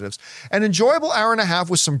positives. An enjoyable hour and a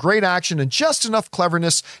half with some great action and just enough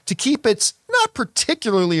cleverness to keep its not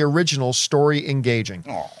particularly original story engaging.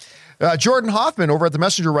 Aww. Jordan Hoffman over at The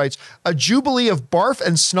Messenger writes, a jubilee of barf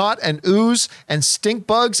and snot and ooze and stink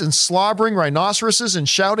bugs and slobbering rhinoceroses and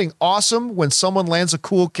shouting awesome when someone lands a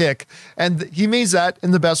cool kick. And he means that in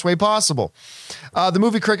the best way possible. The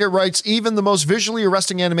Movie Cricket writes, even the most visually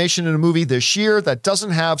arresting animation in a movie this year that doesn't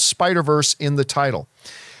have Spider-Verse in the title.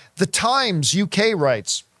 The Times UK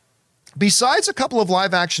writes, besides a couple of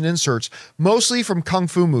live-action inserts, mostly from kung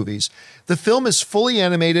fu movies, the film is fully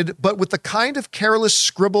animated, but with the kind of careless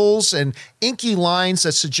scribbles and inky lines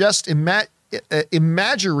that suggest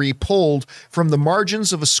imagery pulled from the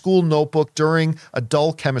margins of a school notebook during a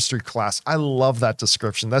dull chemistry class. I love that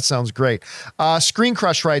description. That sounds great. Screen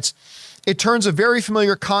Crush writes, it turns a very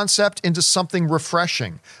familiar concept into something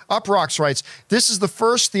refreshing. Uprocks writes, this is the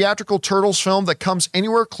first theatrical Turtles film that comes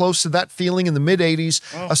anywhere close to that feeling in the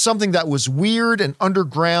mid-'80s of something that was weird and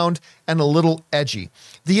underground and a little edgy.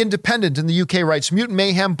 The Independent in the UK writes, Mutant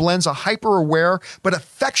Mayhem blends a hyper-aware but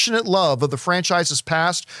affectionate love of the franchise's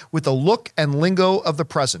past with the look and lingo of the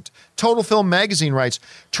present. Total Film Magazine writes,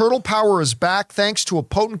 Turtle Power is back thanks to a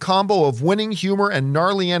potent combo of winning humor and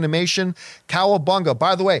gnarly animation. Cowabunga.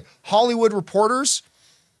 By the way, Hollywood Reporters,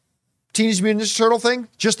 Teenage Mutant Ninja Turtle thing,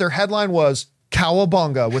 just their headline was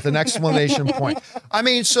Cowabunga with an exclamation point. I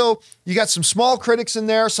mean, so you got some small critics in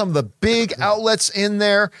there, some of the big outlets in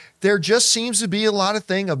there. There just seems to be a lot of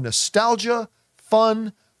thing of nostalgia,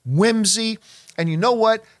 fun, whimsy. And you know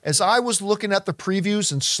what? As I was looking at the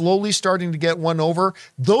previews and slowly starting to get one over,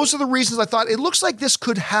 those are the reasons I thought it looks like this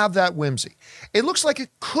could have that whimsy. It looks like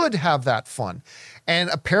it could have that fun. And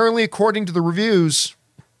apparently, according to the reviews,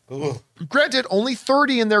 granted, only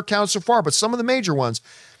 30 in their count so far, but some of the major ones,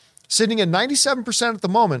 sitting at 97% at the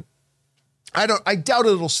moment. I doubt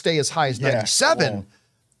it'll stay as high as 97.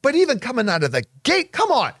 But even coming out of the gate,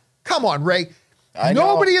 come on, Ray.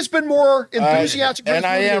 Nobody has been more enthusiastic. And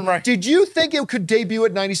I am right. Did you think it could debut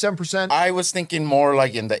at 97%? I was thinking more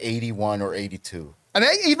like in the 81 or 82. And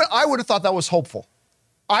I would have thought that was hopeful.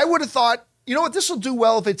 I would have thought, you know what, this will do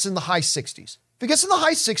well if it's in the high 60s. If it gets in the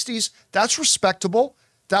high 60s, that's respectable.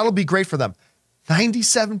 That'll be great for them.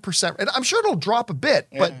 97%. And I'm sure it'll drop a bit,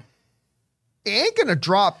 but it ain't going to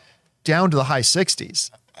drop down to the high 60s.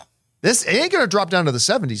 This ain't going to drop down to the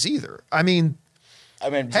 70s either. I mean,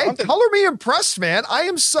 hey, color me impressed, man. I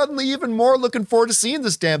am suddenly even more looking forward to seeing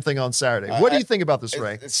this damn thing on Saturday. What do you think about this,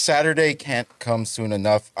 Ray? Saturday can't come soon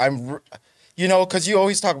enough. Because you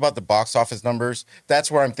always talk about the box office numbers. That's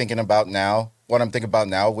where I'm thinking about now. What I'm thinking about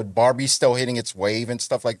now, with Barbie still hitting its wave and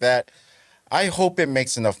stuff like that. I hope it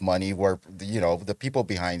makes enough money where, the people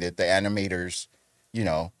behind it, the animators,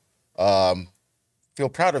 feel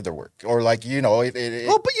proud of their work. Or but you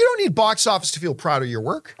don't need box office to feel proud of your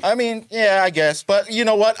work. I mean, yeah, I guess. But you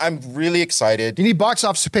know what? I'm really excited. You need box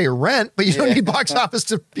office to pay your rent, but you don't need box office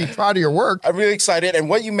to be proud of your work. I'm really excited. And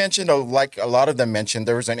what you mentioned, like a lot of them mentioned,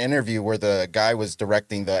 there was an interview where the guy was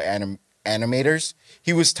directing the animators.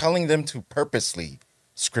 He was telling them to purposely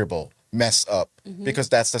scribble, mess up, because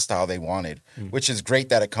that's the style they wanted, which is great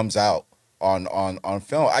that it comes out on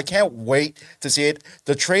film. I can't wait to see it.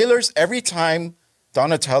 The trailers, every time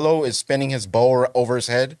Donatello is spinning his bow over his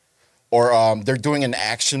head, or they're doing an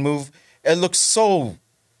action move, it looks so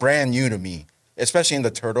brand new to me, especially in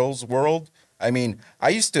the Turtles world. I mean, I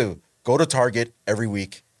used to go to Target every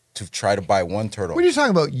week to try to buy one turtle. What are you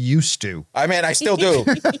talking about, used to? I mean, I still do.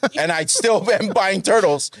 And I still am buying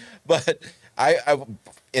turtles. But I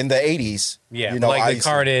in the 80s, the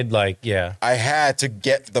carded, I had to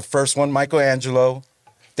get the first one, Michelangelo.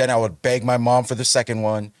 Then I would beg my mom for the second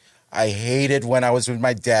one. I hated when I was with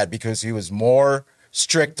my dad because he was more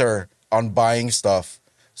stricter on buying stuff.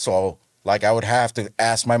 So, I would have to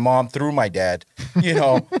ask my mom through my dad.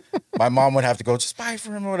 My mom would have to go, just buy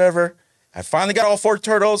for him or whatever. I finally got all 4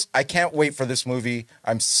 turtles. I can't wait for this movie.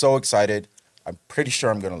 I'm so excited. I'm pretty sure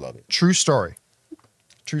I'm going to love it. True story.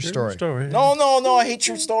 True story. No, I hate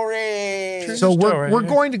true story. We're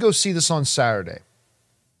going to go see this on Saturday.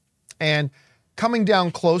 And coming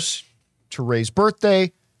down close to Ray's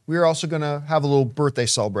birthday, we are also going to have a little birthday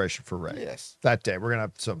celebration for Ray. Yes. That day. We're going to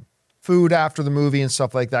have some food after the movie and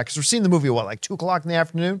stuff like that. Because we're seeing the movie, 2 o'clock in the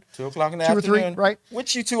afternoon? 2 o'clock in the afternoon. 2 or 3, right?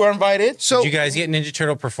 Which you two are invited. So, did you guys get Ninja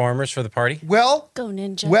Turtle performers for the party? Well, go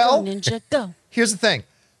Ninja, go. Here's the thing.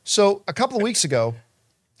 So a couple of weeks ago,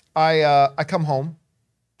 I come home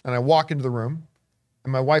and I walk into the room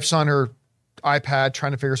and my wife's on her iPad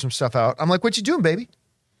trying to figure some stuff out. I'm like, what you doing, baby?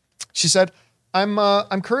 She said, I'm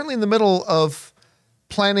currently in the middle of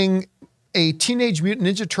planning a Teenage Mutant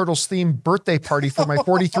Ninja Turtles themed birthday party for my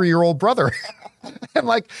 43-year-old brother. I'm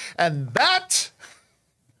like, and that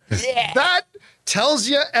tells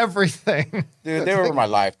you everything. Dude, they were my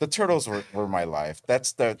life. The Turtles were my life.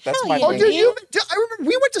 That's my thing. I remember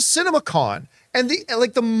we went to CinemaCon, and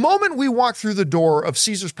the moment we walked through the door of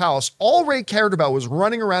Caesar's Palace, all Ray cared about was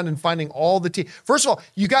running around and finding all the First of all,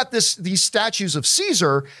 you got these statues of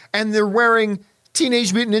Caesar, and they're wearing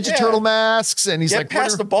Teenage Mutant Ninja Turtle masks, and he's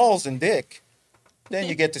past the balls and dick. Then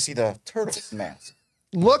you get to see the Turtles mask.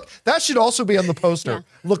 Look, that should also be on the poster.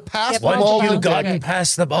 Yeah. Look past the balls. Once you've gotten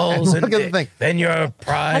past the balls and look at the thing. Then your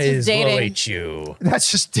prize will await you.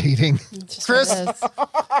 That's just dating. Chris,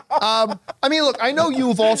 I mean, look, I know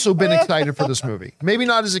you've also been excited for this movie. Maybe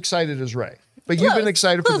not as excited as Ray, but you've been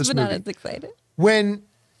excited for this movie. Not as excited. When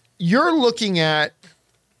you're looking at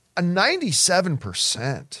a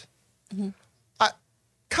 97%,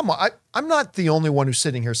 come on, I'm not the only one who's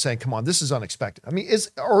sitting here saying, come on, this is unexpected. I mean,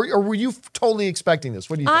 or were you totally expecting this?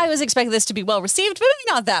 What do you think? I was expecting this to be well received, but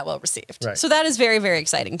maybe not that well received. Right. So that is very, very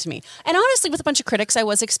exciting to me. And honestly, with a bunch of critics, I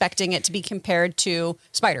was expecting it to be compared to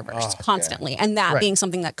Spider-Verse constantly, and that being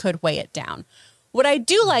something that could weigh it down. What I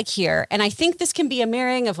do like here, and I think this can be a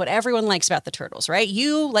mirroring of what everyone likes about the Turtles, right?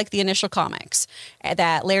 You like the initial comics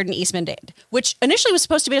that Laird and Eastman did, which initially was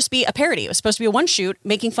supposed to just be a parody. It was supposed to be a one-shoot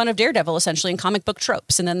making fun of Daredevil, essentially, in comic book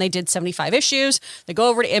tropes. And then they did 75 issues. They go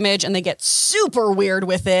over to Image, and they get super weird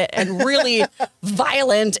with it and really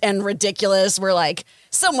violent and ridiculous, where,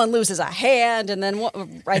 someone loses a hand, and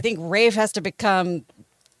then I think Rave has to become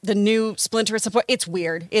the new Splinter at some point. It's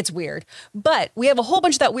weird. But we have a whole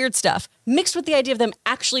bunch of that weird stuff mixed with the idea of them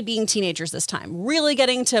actually being teenagers this time, really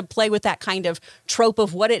getting to play with that kind of trope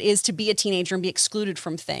of what it is to be a teenager and be excluded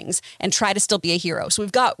from things and try to still be a hero. So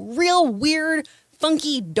we've got real weird,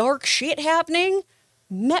 funky, dark shit happening,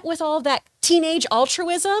 met with all of that teenage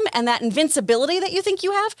altruism and that invincibility that you think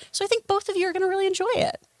you have. So I think both of you are going to really enjoy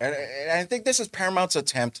it. And I think this is Paramount's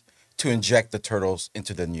attempt to inject the Turtles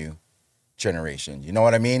into the new generation. You know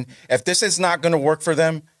what I mean? If this is not going to work for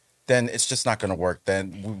them, then it's just not going to work.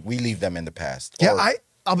 Then we leave them in the past. Yeah,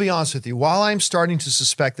 I'll be honest with you. While I'm starting to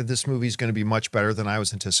suspect that this movie is going to be much better than I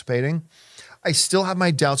was anticipating, I still have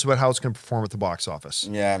my doubts about how it's going to perform at the box office.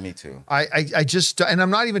 Yeah, me too. I just, and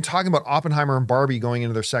I'm not even talking about Oppenheimer and Barbie going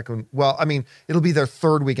into their second. Well, I mean, it'll be their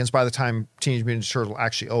third weekends by the time Teenage Mutant Ninja Turtle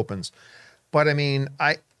actually opens. But I mean,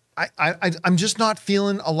 I'm just not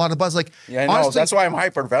feeling a lot of buzz. Like, yeah, I know. honestly, that's why I'm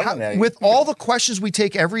hyperventilating. With all the questions we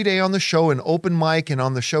take every day on the show and open mic and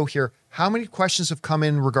on the show here, how many questions have come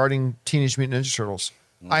in regarding Teenage Mutant Ninja Turtles?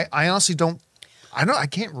 I honestly don't. I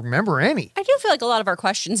can't remember any. I do feel like a lot of our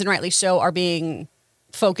questions, and rightly so, are being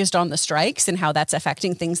focused on the strikes and how that's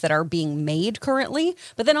affecting things that are being made currently.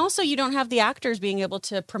 But then also you don't have the actors being able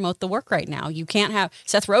to promote the work right now. You can't have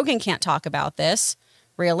Seth Rogen can't talk about this.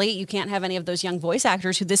 Really, you can't have any of those young voice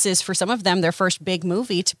actors who this is for some of them their first big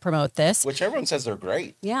movie to promote this. Which everyone says they're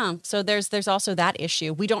great. Yeah, so there's also that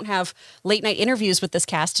issue. We don't have late night interviews with this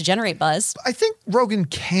cast to generate buzz. I think Rogen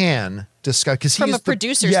can discuss because from a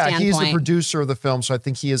producer standpoint. He's the producer of the film, so I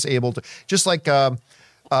think he is able to. Just like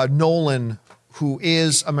Nolan, who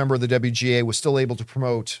is a member of the WGA, was still able to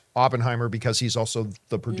promote Oppenheimer because he's also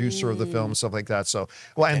the producer of the film and stuff like that. So,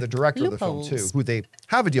 and the director of the film too, who they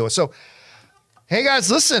have a deal with. So. Hey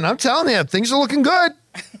guys, listen, I'm telling you, things are looking good.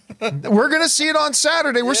 We're going to see it on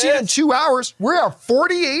Saturday. We're seeing it in 2 hours. We are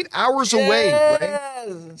 48 hours away,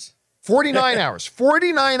 right? 49 hours.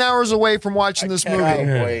 49 hours away from watching this movie.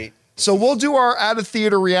 Wait. So we'll do our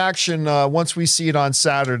out-of-theater reaction once we see it on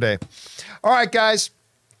Saturday. All right, guys.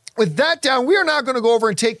 With that down, we are now going to go over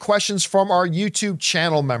and take questions from our YouTube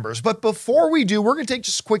channel members. But before we do, we're going to take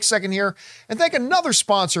just a quick second here and thank another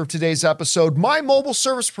sponsor of today's episode, my mobile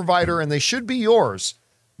service provider, and they should be yours,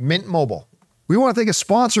 Mint Mobile. We want to thank a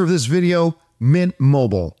sponsor of this video, Mint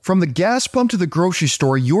Mobile. From the gas pump to the grocery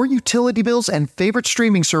store, your utility bills and favorite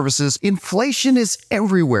streaming services, inflation is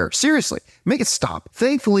everywhere. Seriously, make it stop.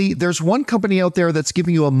 Thankfully, there's one company out there that's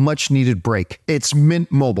giving you a much-needed break. It's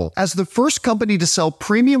Mint Mobile. As the first company to sell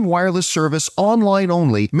premium wireless service online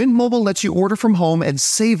only, Mint Mobile lets you order from home and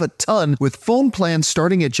save a ton with phone plans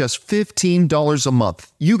starting at just $15 a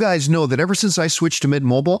month. You guys know that ever since I switched to Mint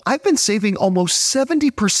Mobile, I've been saving almost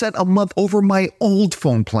 70% a month over my old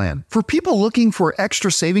phone plan. For people looking for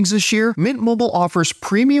extra savings this year, Mint Mobile offers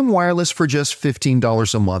premium wireless for just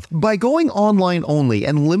 $15 a month. By going online only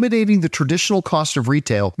and eliminating the traditional cost of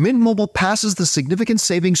retail, Mint Mobile passes the significant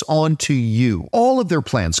savings on to you. All of their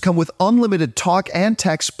plans come with unlimited talk and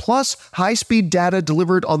text plus high-speed data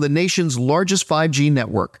delivered on the nation's largest 5G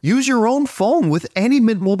network. Use your own phone with any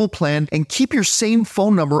Mint Mobile plan and keep your same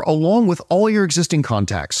phone number along with all your existing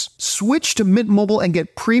contacts. Switch to Mint Mobile and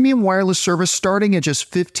get premium wireless service starting at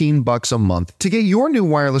just $15 a month. To get your new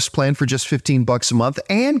wireless plan for just $15 a month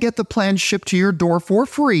and get the plan shipped to your door for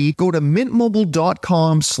free, go to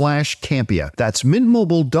mintmobile.com/Campia. That's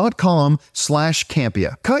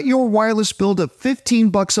mintmobile.com/Campia. Cut your wireless bill to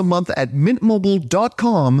 $15 a month at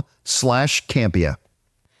mintmobile.com/Campia.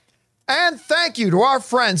 And thank you to our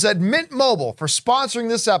friends at Mint Mobile for sponsoring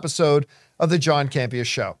this episode of the John Campia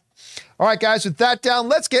Show. All right, guys, with that down,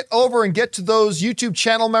 let's get over and get to those YouTube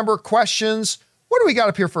channel member questions. What do we got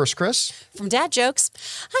up here first, Chris? From Dad Jokes.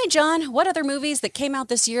 Hi, John. What other movies that came out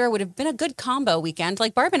this year would have been a good combo weekend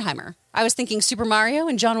like Barbenheimer? I was thinking Super Mario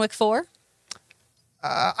and John Wick 4.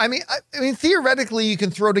 I mean, theoretically, you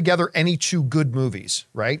can throw together any two good movies,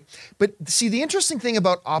 right? But see, the interesting thing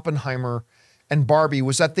about Oppenheimer and Barbie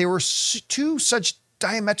was that they were two such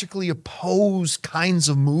diametrically opposed kinds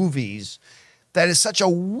of movies that is such a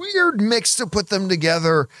weird mix to put them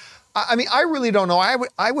together. I mean, I really don't know.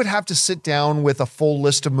 I would have to sit down with a full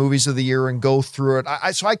list of movies of the year and go through it.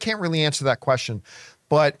 So I can't really answer that question.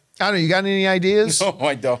 But I don't know. You got any ideas? No,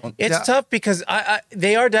 I don't. It's tough because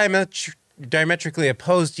they are diametrically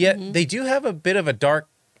opposed, yet they do have a bit of a dark,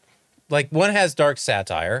 like one has dark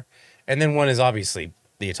satire, and then one is obviously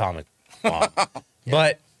the atomic bomb.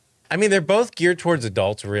 But I mean, they're both geared towards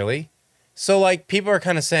adults, really. So like people are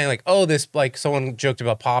kind of saying like, oh, this, like someone joked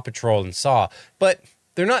about Paw Patrol and Saw, but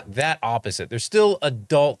they're not that opposite. They're still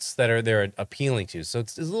adults that they're appealing to. So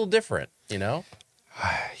it's a little different, you know?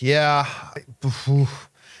 Yeah.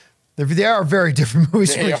 They are very different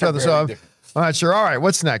movies from each other. So I'm not sure. All right,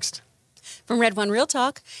 what's next? From Red One Real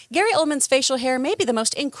Talk, Gary Oldman's facial hair may be the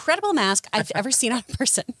most incredible mask I've ever seen on a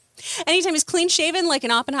person. Anytime he's clean shaven like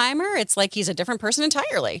an Oppenheimer, it's like he's a different person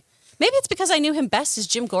entirely. Maybe it's because I knew him best as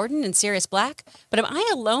Jim Gordon in Sirius Black, but am I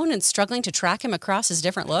alone in struggling to track him across his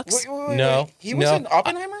different looks? Wait. No. He was in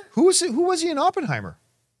Oppenheimer? Who was he in Oppenheimer?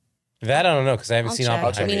 That I don't know because I haven't seen check.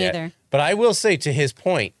 Oppenheimer Me yet. neither. But I will say, to his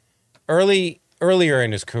point, early earlier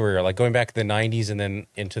in his career, like going back to the 90s and then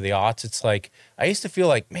into the aughts, it's like I used to feel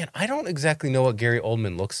like, man, I don't exactly know what Gary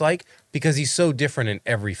Oldman looks like because he's so different in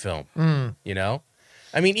every film. You know?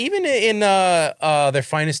 I mean, even in Their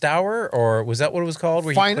Finest Hour, or was that what it was called?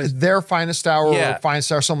 Where Their Finest Hour or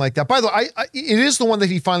Finest Hour, something like that. By the way, it is the one that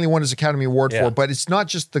he finally won his Academy Award for, but it's not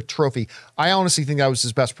just the trophy. I honestly think that was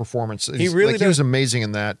his best performance. He was amazing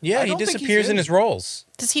in that. Yeah, he disappears in his roles.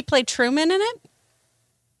 Does he play Truman in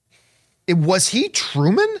it? Was he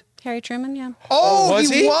Truman? Harry Truman, yeah. Oh,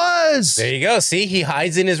 he was. There you go. See, he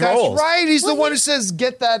hides in his roles. That's right. He's the one who says,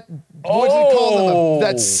 get that, what did he call them?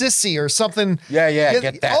 That sissy or something. Yeah,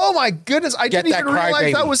 get that. Oh, my goodness. I didn't even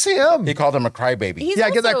realize that was him. He called him a crybaby.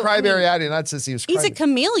 Get that crybaby out of not sissy. He was he's a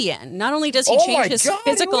chameleon. Not only does he change his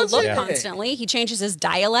physical look constantly, he changes his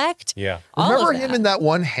dialect. Yeah. Remember him in that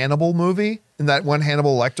one Hannibal movie? In that one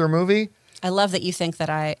Hannibal Lecter movie? I love that you think that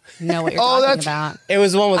I know what you're talking about. It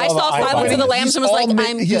was the one with I saw Silence of the Lambs and was like,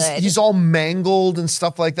 I'm good. He's all mangled and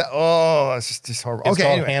stuff like that. Oh, it's just horrible. It's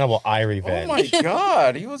called Hannibal Eye Revenge. Oh my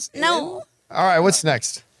God. He was No. All right, what's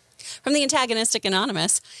next? From the antagonistic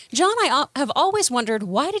Anonymous, John, I have always wondered,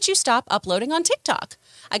 why did you stop uploading on TikTok?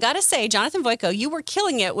 I gotta say, Jonathan Voico, you were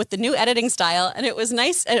killing it with the new editing style, and it was a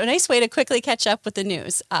nice way to quickly catch up with the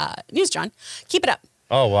news. John. Keep it up.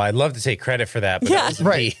 Oh, well, I'd love to take credit for that. But that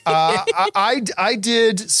wasn't me. I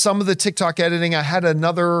did some of the TikTok editing. I had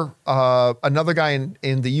another guy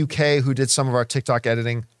in the UK who did some of our TikTok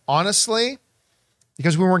editing. Honestly,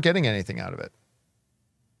 because we weren't getting anything out of it.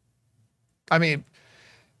 I mean,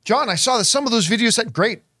 John, I saw that some of those videos had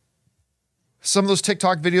great. Some of those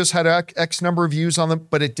TikTok videos had X number of views on them,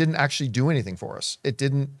 but it didn't actually do anything for us. It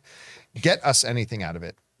didn't get us anything out of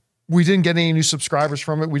it. We didn't get any new subscribers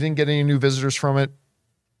from it. We didn't get any new visitors from it.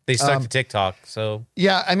 They stuck to TikTok, so.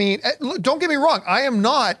 Yeah, I mean, don't get me wrong. I am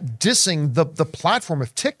not dissing the platform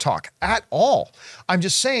of TikTok at all. I'm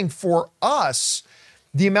just saying for us,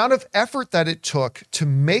 the amount of effort that it took to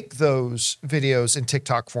make those videos in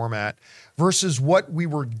TikTok format versus what we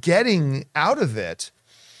were getting out of it,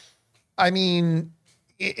 I mean,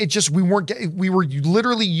 we were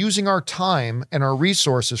literally using our time and our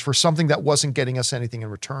resources for something that wasn't getting us anything in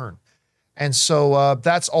return. And so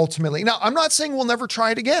that's ultimately, now I'm not saying we'll never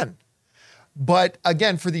try it again, but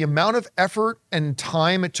again, for the amount of effort and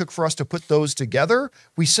time it took for us to put those together,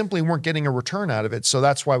 we simply weren't getting a return out of it. So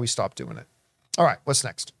that's why we stopped doing it. All right, what's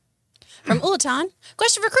next? From Ulatan,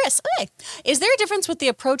 question for Chris. Okay. Is there a difference with the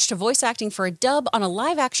approach to voice acting for a dub on a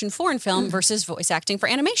live-action foreign film versus voice acting for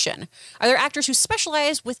animation? Are there actors who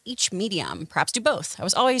specialize with each medium? Perhaps do both. I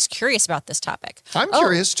was always curious about this topic. I'm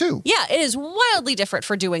curious too. Yeah, it is wildly different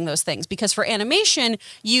for doing those things because for animation,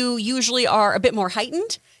 you usually are a bit more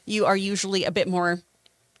heightened. You are usually a bit more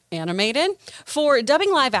animated. For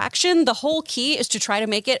dubbing live action, the whole key is to try to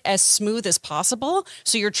make it as smooth as possible.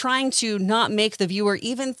 So you're trying to not make the viewer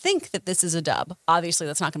even think that this is a dub. Obviously,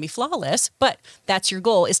 that's not going to be flawless, but that's your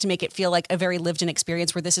goal, is to make it feel like a very lived-in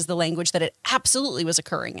experience where this is the language that it absolutely was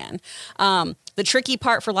occurring in. The tricky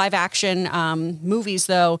part for live action movies,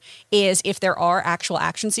 though, is if there are actual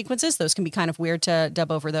action sequences, those can be kind of weird to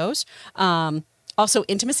dub over those. Also,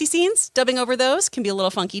 intimacy scenes, dubbing over those can be a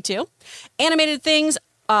little funky too. Animated things,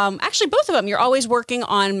 actually, both of them, you're always working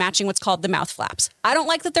on matching what's called the mouth flaps. I don't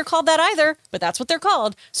like that they're called that either, but that's what they're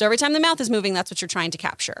called. So every time the mouth is moving, that's what you're trying to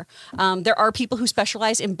capture. There are people who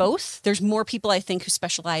specialize in both. There's more people, I think, who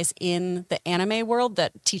specialize in the anime world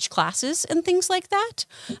that teach classes and things like that.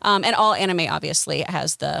 And all anime, obviously,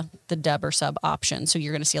 has the dub or sub option. So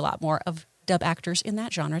you're going to see a lot more of dub actors in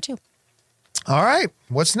that genre, too. All right,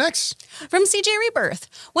 what's next? From CJ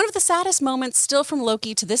Rebirth. One of the saddest moments still from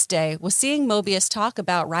Loki to this day was seeing Mobius talk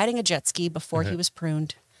about riding a jet ski before he was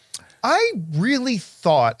pruned. I really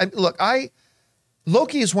thought,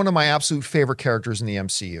 Loki is one of my absolute favorite characters in the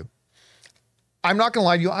MCU. I'm not going to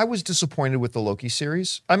lie to you, I was disappointed with the Loki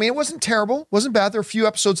series. I mean, it wasn't terrible, wasn't bad. There are a few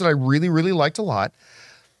episodes that I really, really liked a lot.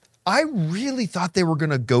 I really thought they were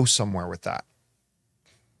going to go somewhere with that.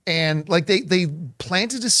 And like they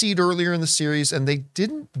planted a seed earlier in the series and they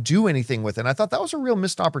didn't do anything with it. And I thought that was a real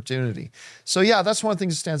missed opportunity. So yeah, that's one of the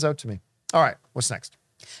things that stands out to me. All right, what's next?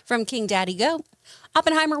 From King Daddy Go.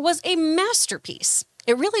 Oppenheimer was a masterpiece.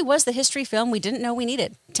 It really was the history film we didn't know we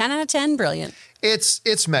needed. 10 out of 10, brilliant.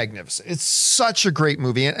 It's magnificent. It's such a great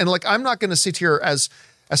movie. And like, I'm not going to sit here as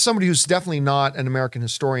somebody who's definitely not an American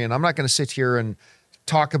historian. I'm not going to sit here and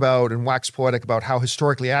talk about and wax poetic about how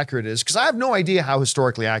historically accurate it is, because I have no idea how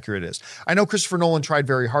historically accurate it is. I know Christopher Nolan tried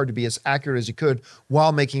very hard to be as accurate as he could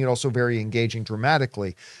while making it also very engaging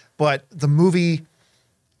dramatically. But the movie,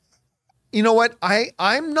 you know what?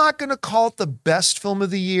 I'm not going to call it the best film of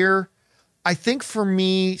the year, I think for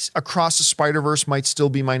me, Across the Spider-Verse might still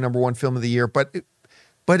be my number one film of the year, but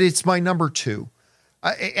it's my number two.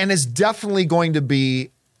 And it's definitely going to be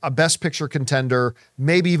a Best Picture contender,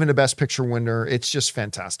 maybe even a Best Picture winner. It's just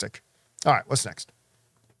fantastic. All right, what's next?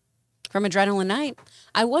 From Adrenaline Night,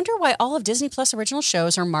 I wonder why all of Disney Plus original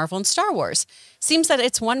shows are Marvel and Star Wars. Seems that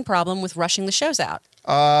it's one problem with rushing the shows out.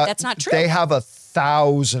 That's not true. They have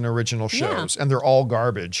 1,000 original shows, and they're all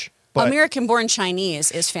garbage. But American Born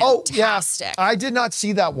Chinese is fantastic. I did not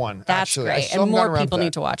see that one. That's actually. great, and more people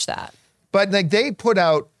need to watch that. But like they put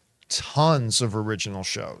out tons of original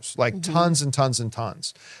shows, like tons and tons and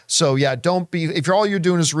tons. So yeah, don't be, if all you're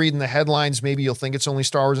doing is reading the headlines, maybe you'll think it's only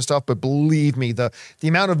Star Wars and stuff, but believe me, the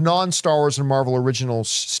amount of non-Star Wars and Marvel original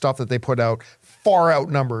stuff that they put out far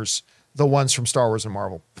outnumbers the ones from Star Wars and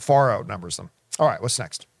Marvel. Far outnumbers them. All right, what's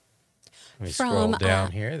next? Let me scroll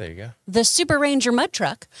down here. There you go. The Super Ranger mud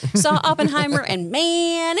truck saw Oppenheimer, and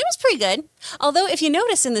man, it was pretty good. Although, if you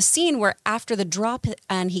notice in the scene where after the drop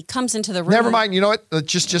and he comes into the room. Never mind. You know what?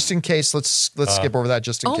 Just in case, let's skip over that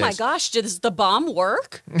just in case. Oh my gosh, does the bomb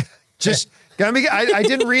work? I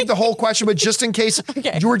didn't read the whole question, but just in case,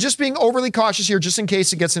 you were just being overly cautious here, just in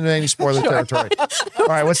case it gets into any spoiler territory. All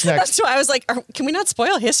right, what's next? That's why I was like, can we not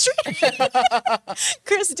spoil history?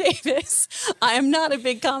 Chris Davis, I am not a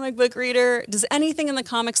big comic book reader. Does anything in the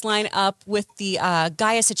comics line up with the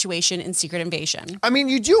Gaia situation in Secret Invasion? I mean,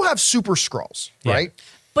 you do have Super Skrulls, right?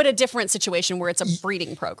 But a different situation where it's a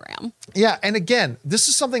breeding program. Yeah, and again, this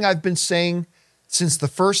is something I've been saying since the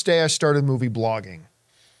first day I started movie blogging.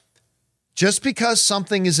 Just because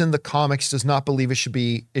something is in the comics does not believe it should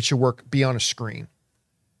be on a screen.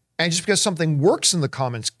 And just because something works in the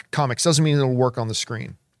comics doesn't mean it'll work on the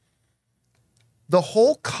screen. The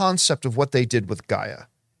whole concept of what they did with Gaia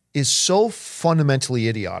is so fundamentally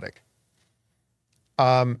idiotic.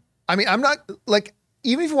 I mean, I'm not like,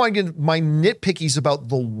 even if you want to get my nitpickies about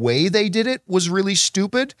the way they did it was really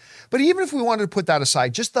stupid. But even if we wanted to put that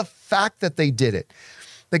aside, just the fact that they did it.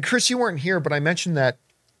 Like, Chris, you weren't here, but I mentioned that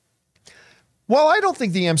well, I don't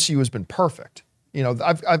think the MCU has been perfect, you know,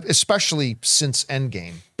 I've especially since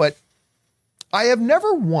Endgame, but I have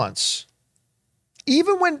never once,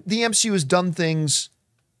 even when the MCU has done things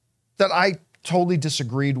that I totally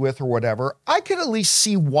disagreed with or whatever, I could at least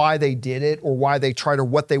see why they did it or why they tried or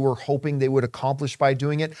what they were hoping they would accomplish by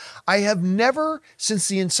doing it. I have never, since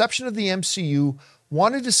the inception of the MCU,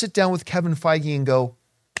 wanted to sit down with Kevin Feige and go,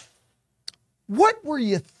 what were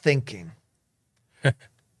you thinking?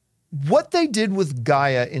 What they did with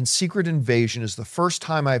Gaia in Secret Invasion is the first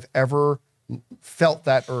time I've ever felt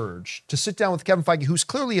that urge to sit down with Kevin Feige, who's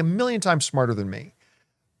clearly a million times smarter than me.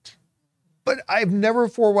 But I've never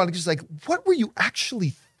before wanted to just like, what were you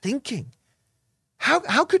actually thinking?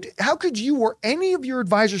 How could you or any of your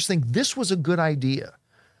advisors think this was a good idea?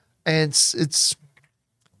 And it's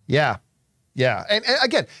yeah. And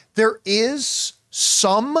again, there is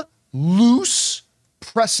some loose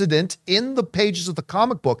precedent in the pages of the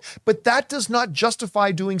comic book, but that does not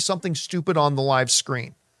justify doing something stupid on the live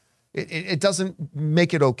screen. It doesn't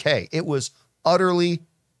make it okay. It was utterly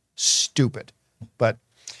stupid. But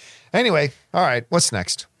anyway, all right, what's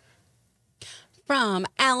next? From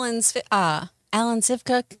Alan Sivka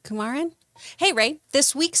Kumaran. Hey, Ray,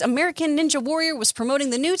 this week's American Ninja Warrior was promoting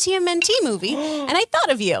the new TMNT movie, and I thought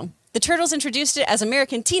of you. The Turtles introduced it as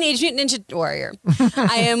American Teenage Mutant Ninja Warrior.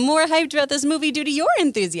 I am more hyped about this movie due to your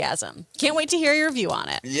enthusiasm. Can't wait to hear your review on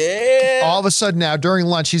it. Yeah. All of a sudden now, during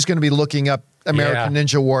lunch, he's going to be looking up American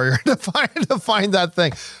Ninja Warrior to find that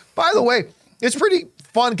thing. By the way, it's pretty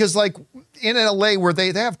fun because like in LA where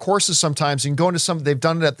they have courses sometimes, you can go into some, they've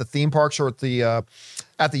done it at the theme parks or at the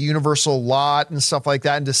Universal lot and stuff like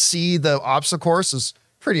that. And to see the obstacle course is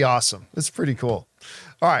pretty awesome. It's pretty cool.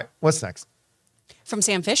 All right, what's next? From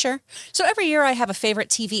Sam Fisher. So every year I have a favorite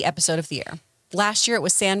TV episode of the year. Last year it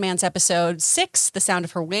was Sandman's episode 6, The Sound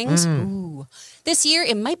of Her Wings. Ooh. This year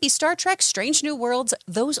it might be Star Trek Strange New Worlds,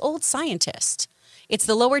 Those Old Scientists. It's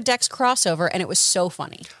the Lower Decks crossover and it was so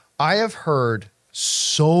funny. I have heard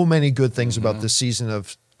so many good things about this season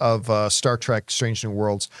of Star Trek Strange New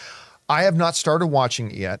Worlds. I have not started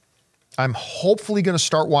watching it yet. I'm hopefully going to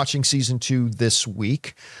start watching season 2 this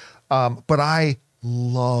week. But I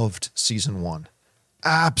loved season 1.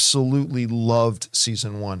 Absolutely loved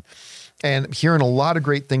season 1 and hearing a lot of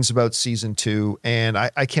great things about season 2. And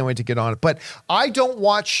I can't wait to get on it, but I don't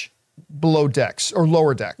watch Below Decks or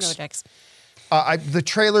Lower Decks. Lower Decks. The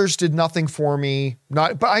trailers did nothing for me.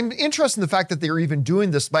 But I'm interested in the fact that they're even doing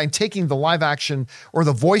this by taking the live action or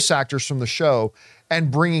the voice actors from the show and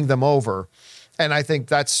bringing them over. And I think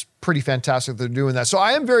that's pretty fantastic that they're doing that. So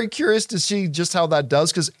I am very curious to see just how that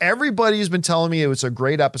does, because everybody has been telling me it was a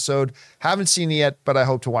great episode. Haven't seen it yet, but I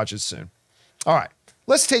hope to watch it soon. All right,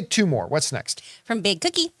 let's take two more. What's next? From Big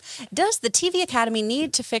Cookie. Does the TV Academy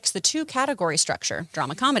need to fix the 2-category structure,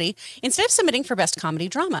 drama comedy, instead of submitting for best comedy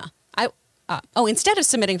drama? Instead of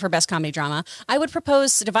submitting for best comedy drama, I would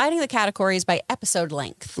propose dividing the categories by episode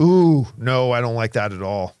length. Ooh, no, I don't like that at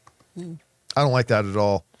all. I don't like that at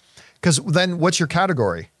all. Because then what's your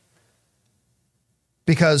category?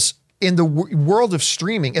 Because in the world of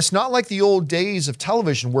streaming, it's not like the old days of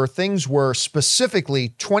television where things were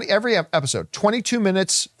specifically every episode, 22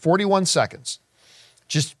 minutes, 41 seconds,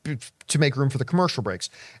 just to make room for the commercial breaks.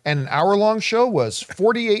 And an hour-long show was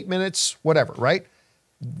 48 minutes, whatever, right?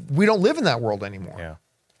 We don't live in that world anymore. Yeah.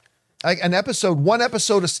 Like one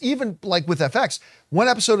episode of, even like with FX, one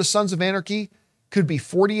episode of Sons of Anarchy could be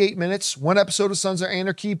 48 minutes. One episode of Sons of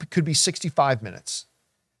Anarchy could be 65 minutes.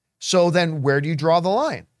 So then where do you draw the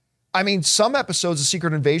line? I mean, some episodes of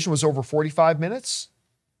Secret Invasion was over 45 minutes.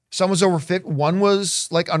 Some was over 50. One was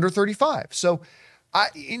like under 35. So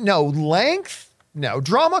length, no.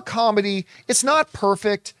 Drama comedy, it's not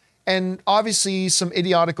perfect. And obviously some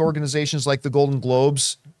idiotic organizations like the Golden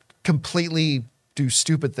Globes completely do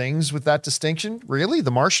stupid things with that distinction. Really?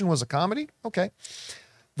 The Martian was a comedy? Okay.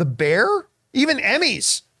 The Bear? Even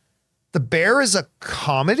Emmys. The Bear is a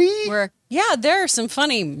comedy? There are some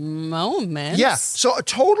funny moments. Yeah, so I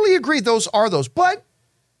totally agree. Those are those. But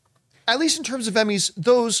at least in terms of Emmys,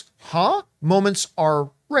 those moments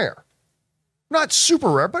are rare. Not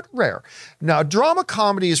super rare, but rare. Now, drama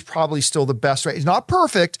comedy is probably still the best way. It's not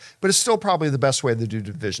perfect, but it's still probably the best way to do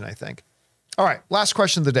division, I think. All right, last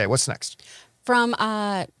question of the day. What's next? From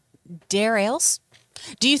Dare Ailes.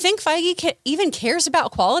 Do you think Feige even cares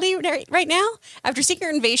about quality right now? After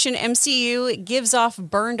Secret Invasion, MCU gives off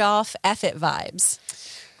burned off F it vibes.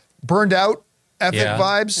 Burned out F it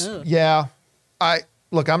vibes? Ugh. Yeah. I'm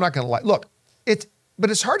not going to lie. Look, but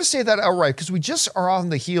it's hard to say that outright because we just are on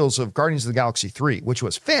the heels of Guardians of the Galaxy 3, which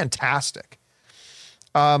was fantastic.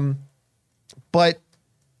 But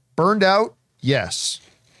burned out? Yes.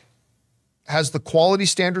 Has the quality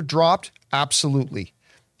standard dropped? Absolutely.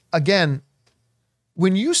 Again,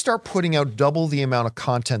 when you start putting out double the amount of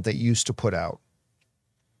content that you used to put out,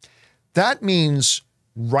 that means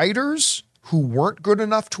writers who weren't good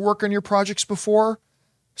enough to work on your projects before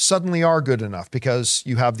suddenly are good enough because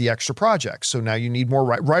you have the extra projects. So now you need more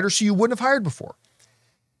writers who you wouldn't have hired before.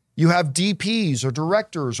 You have DPs or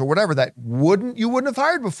directors or whatever that you wouldn't have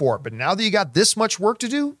hired before. But now that you got this much work to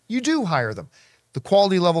do, you do hire them. The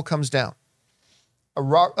quality level comes down.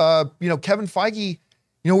 Kevin Feige,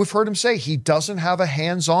 we've heard him say he doesn't have a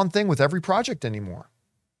hands-on thing with every project anymore.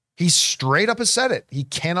 He straight up has said it. He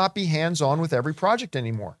cannot be hands-on with every project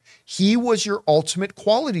anymore. He was your ultimate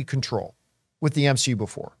quality control with the MCU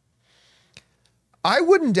before. I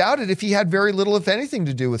wouldn't doubt it if he had very little, if anything,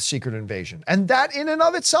 to do with Secret Invasion. And that in and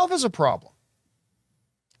of itself is a problem.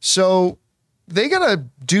 So they got to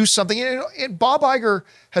do something. And Bob Iger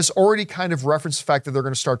has already kind of referenced the fact that they're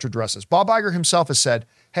going to start to address this. Bob Iger himself has said,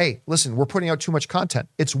 hey, listen, we're putting out too much content.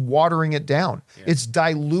 It's watering it down. Yeah. It's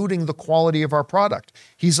diluting the quality of our product.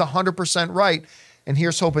 He's 100% right. And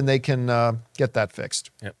here's hoping they can get that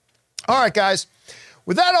fixed. Yep. All right, guys.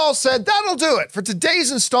 With that all said, that'll do it for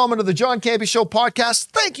today's installment of the John Campea Show podcast.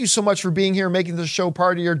 Thank you so much for being here and making this show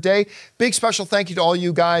part of your day. Big special thank you to all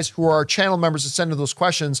you guys who are our channel members that send in those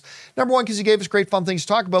questions. Number one, because you gave us great fun things to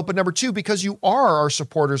talk about. But number two, because you are our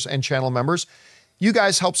supporters and channel members. You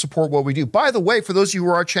guys help support what we do. By the way, for those of you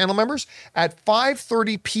who are our channel members, at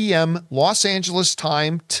 5:30 p.m. Los Angeles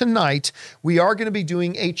time tonight, we are going to be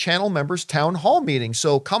doing a channel members town hall meeting.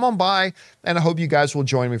 So come on by, and I hope you guys will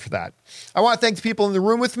join me for that. I want to thank the people in the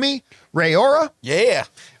room with me. Ray Ora. Yeah.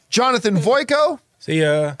 Jonathan Voico. See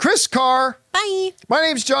ya. Chris Carr. Bye. My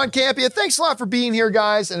name's John Campea. Thanks a lot for being here,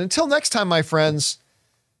 guys. And until next time, my friends,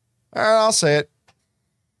 all right, I'll say it.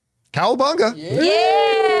 Cowabunga.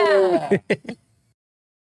 Yeah.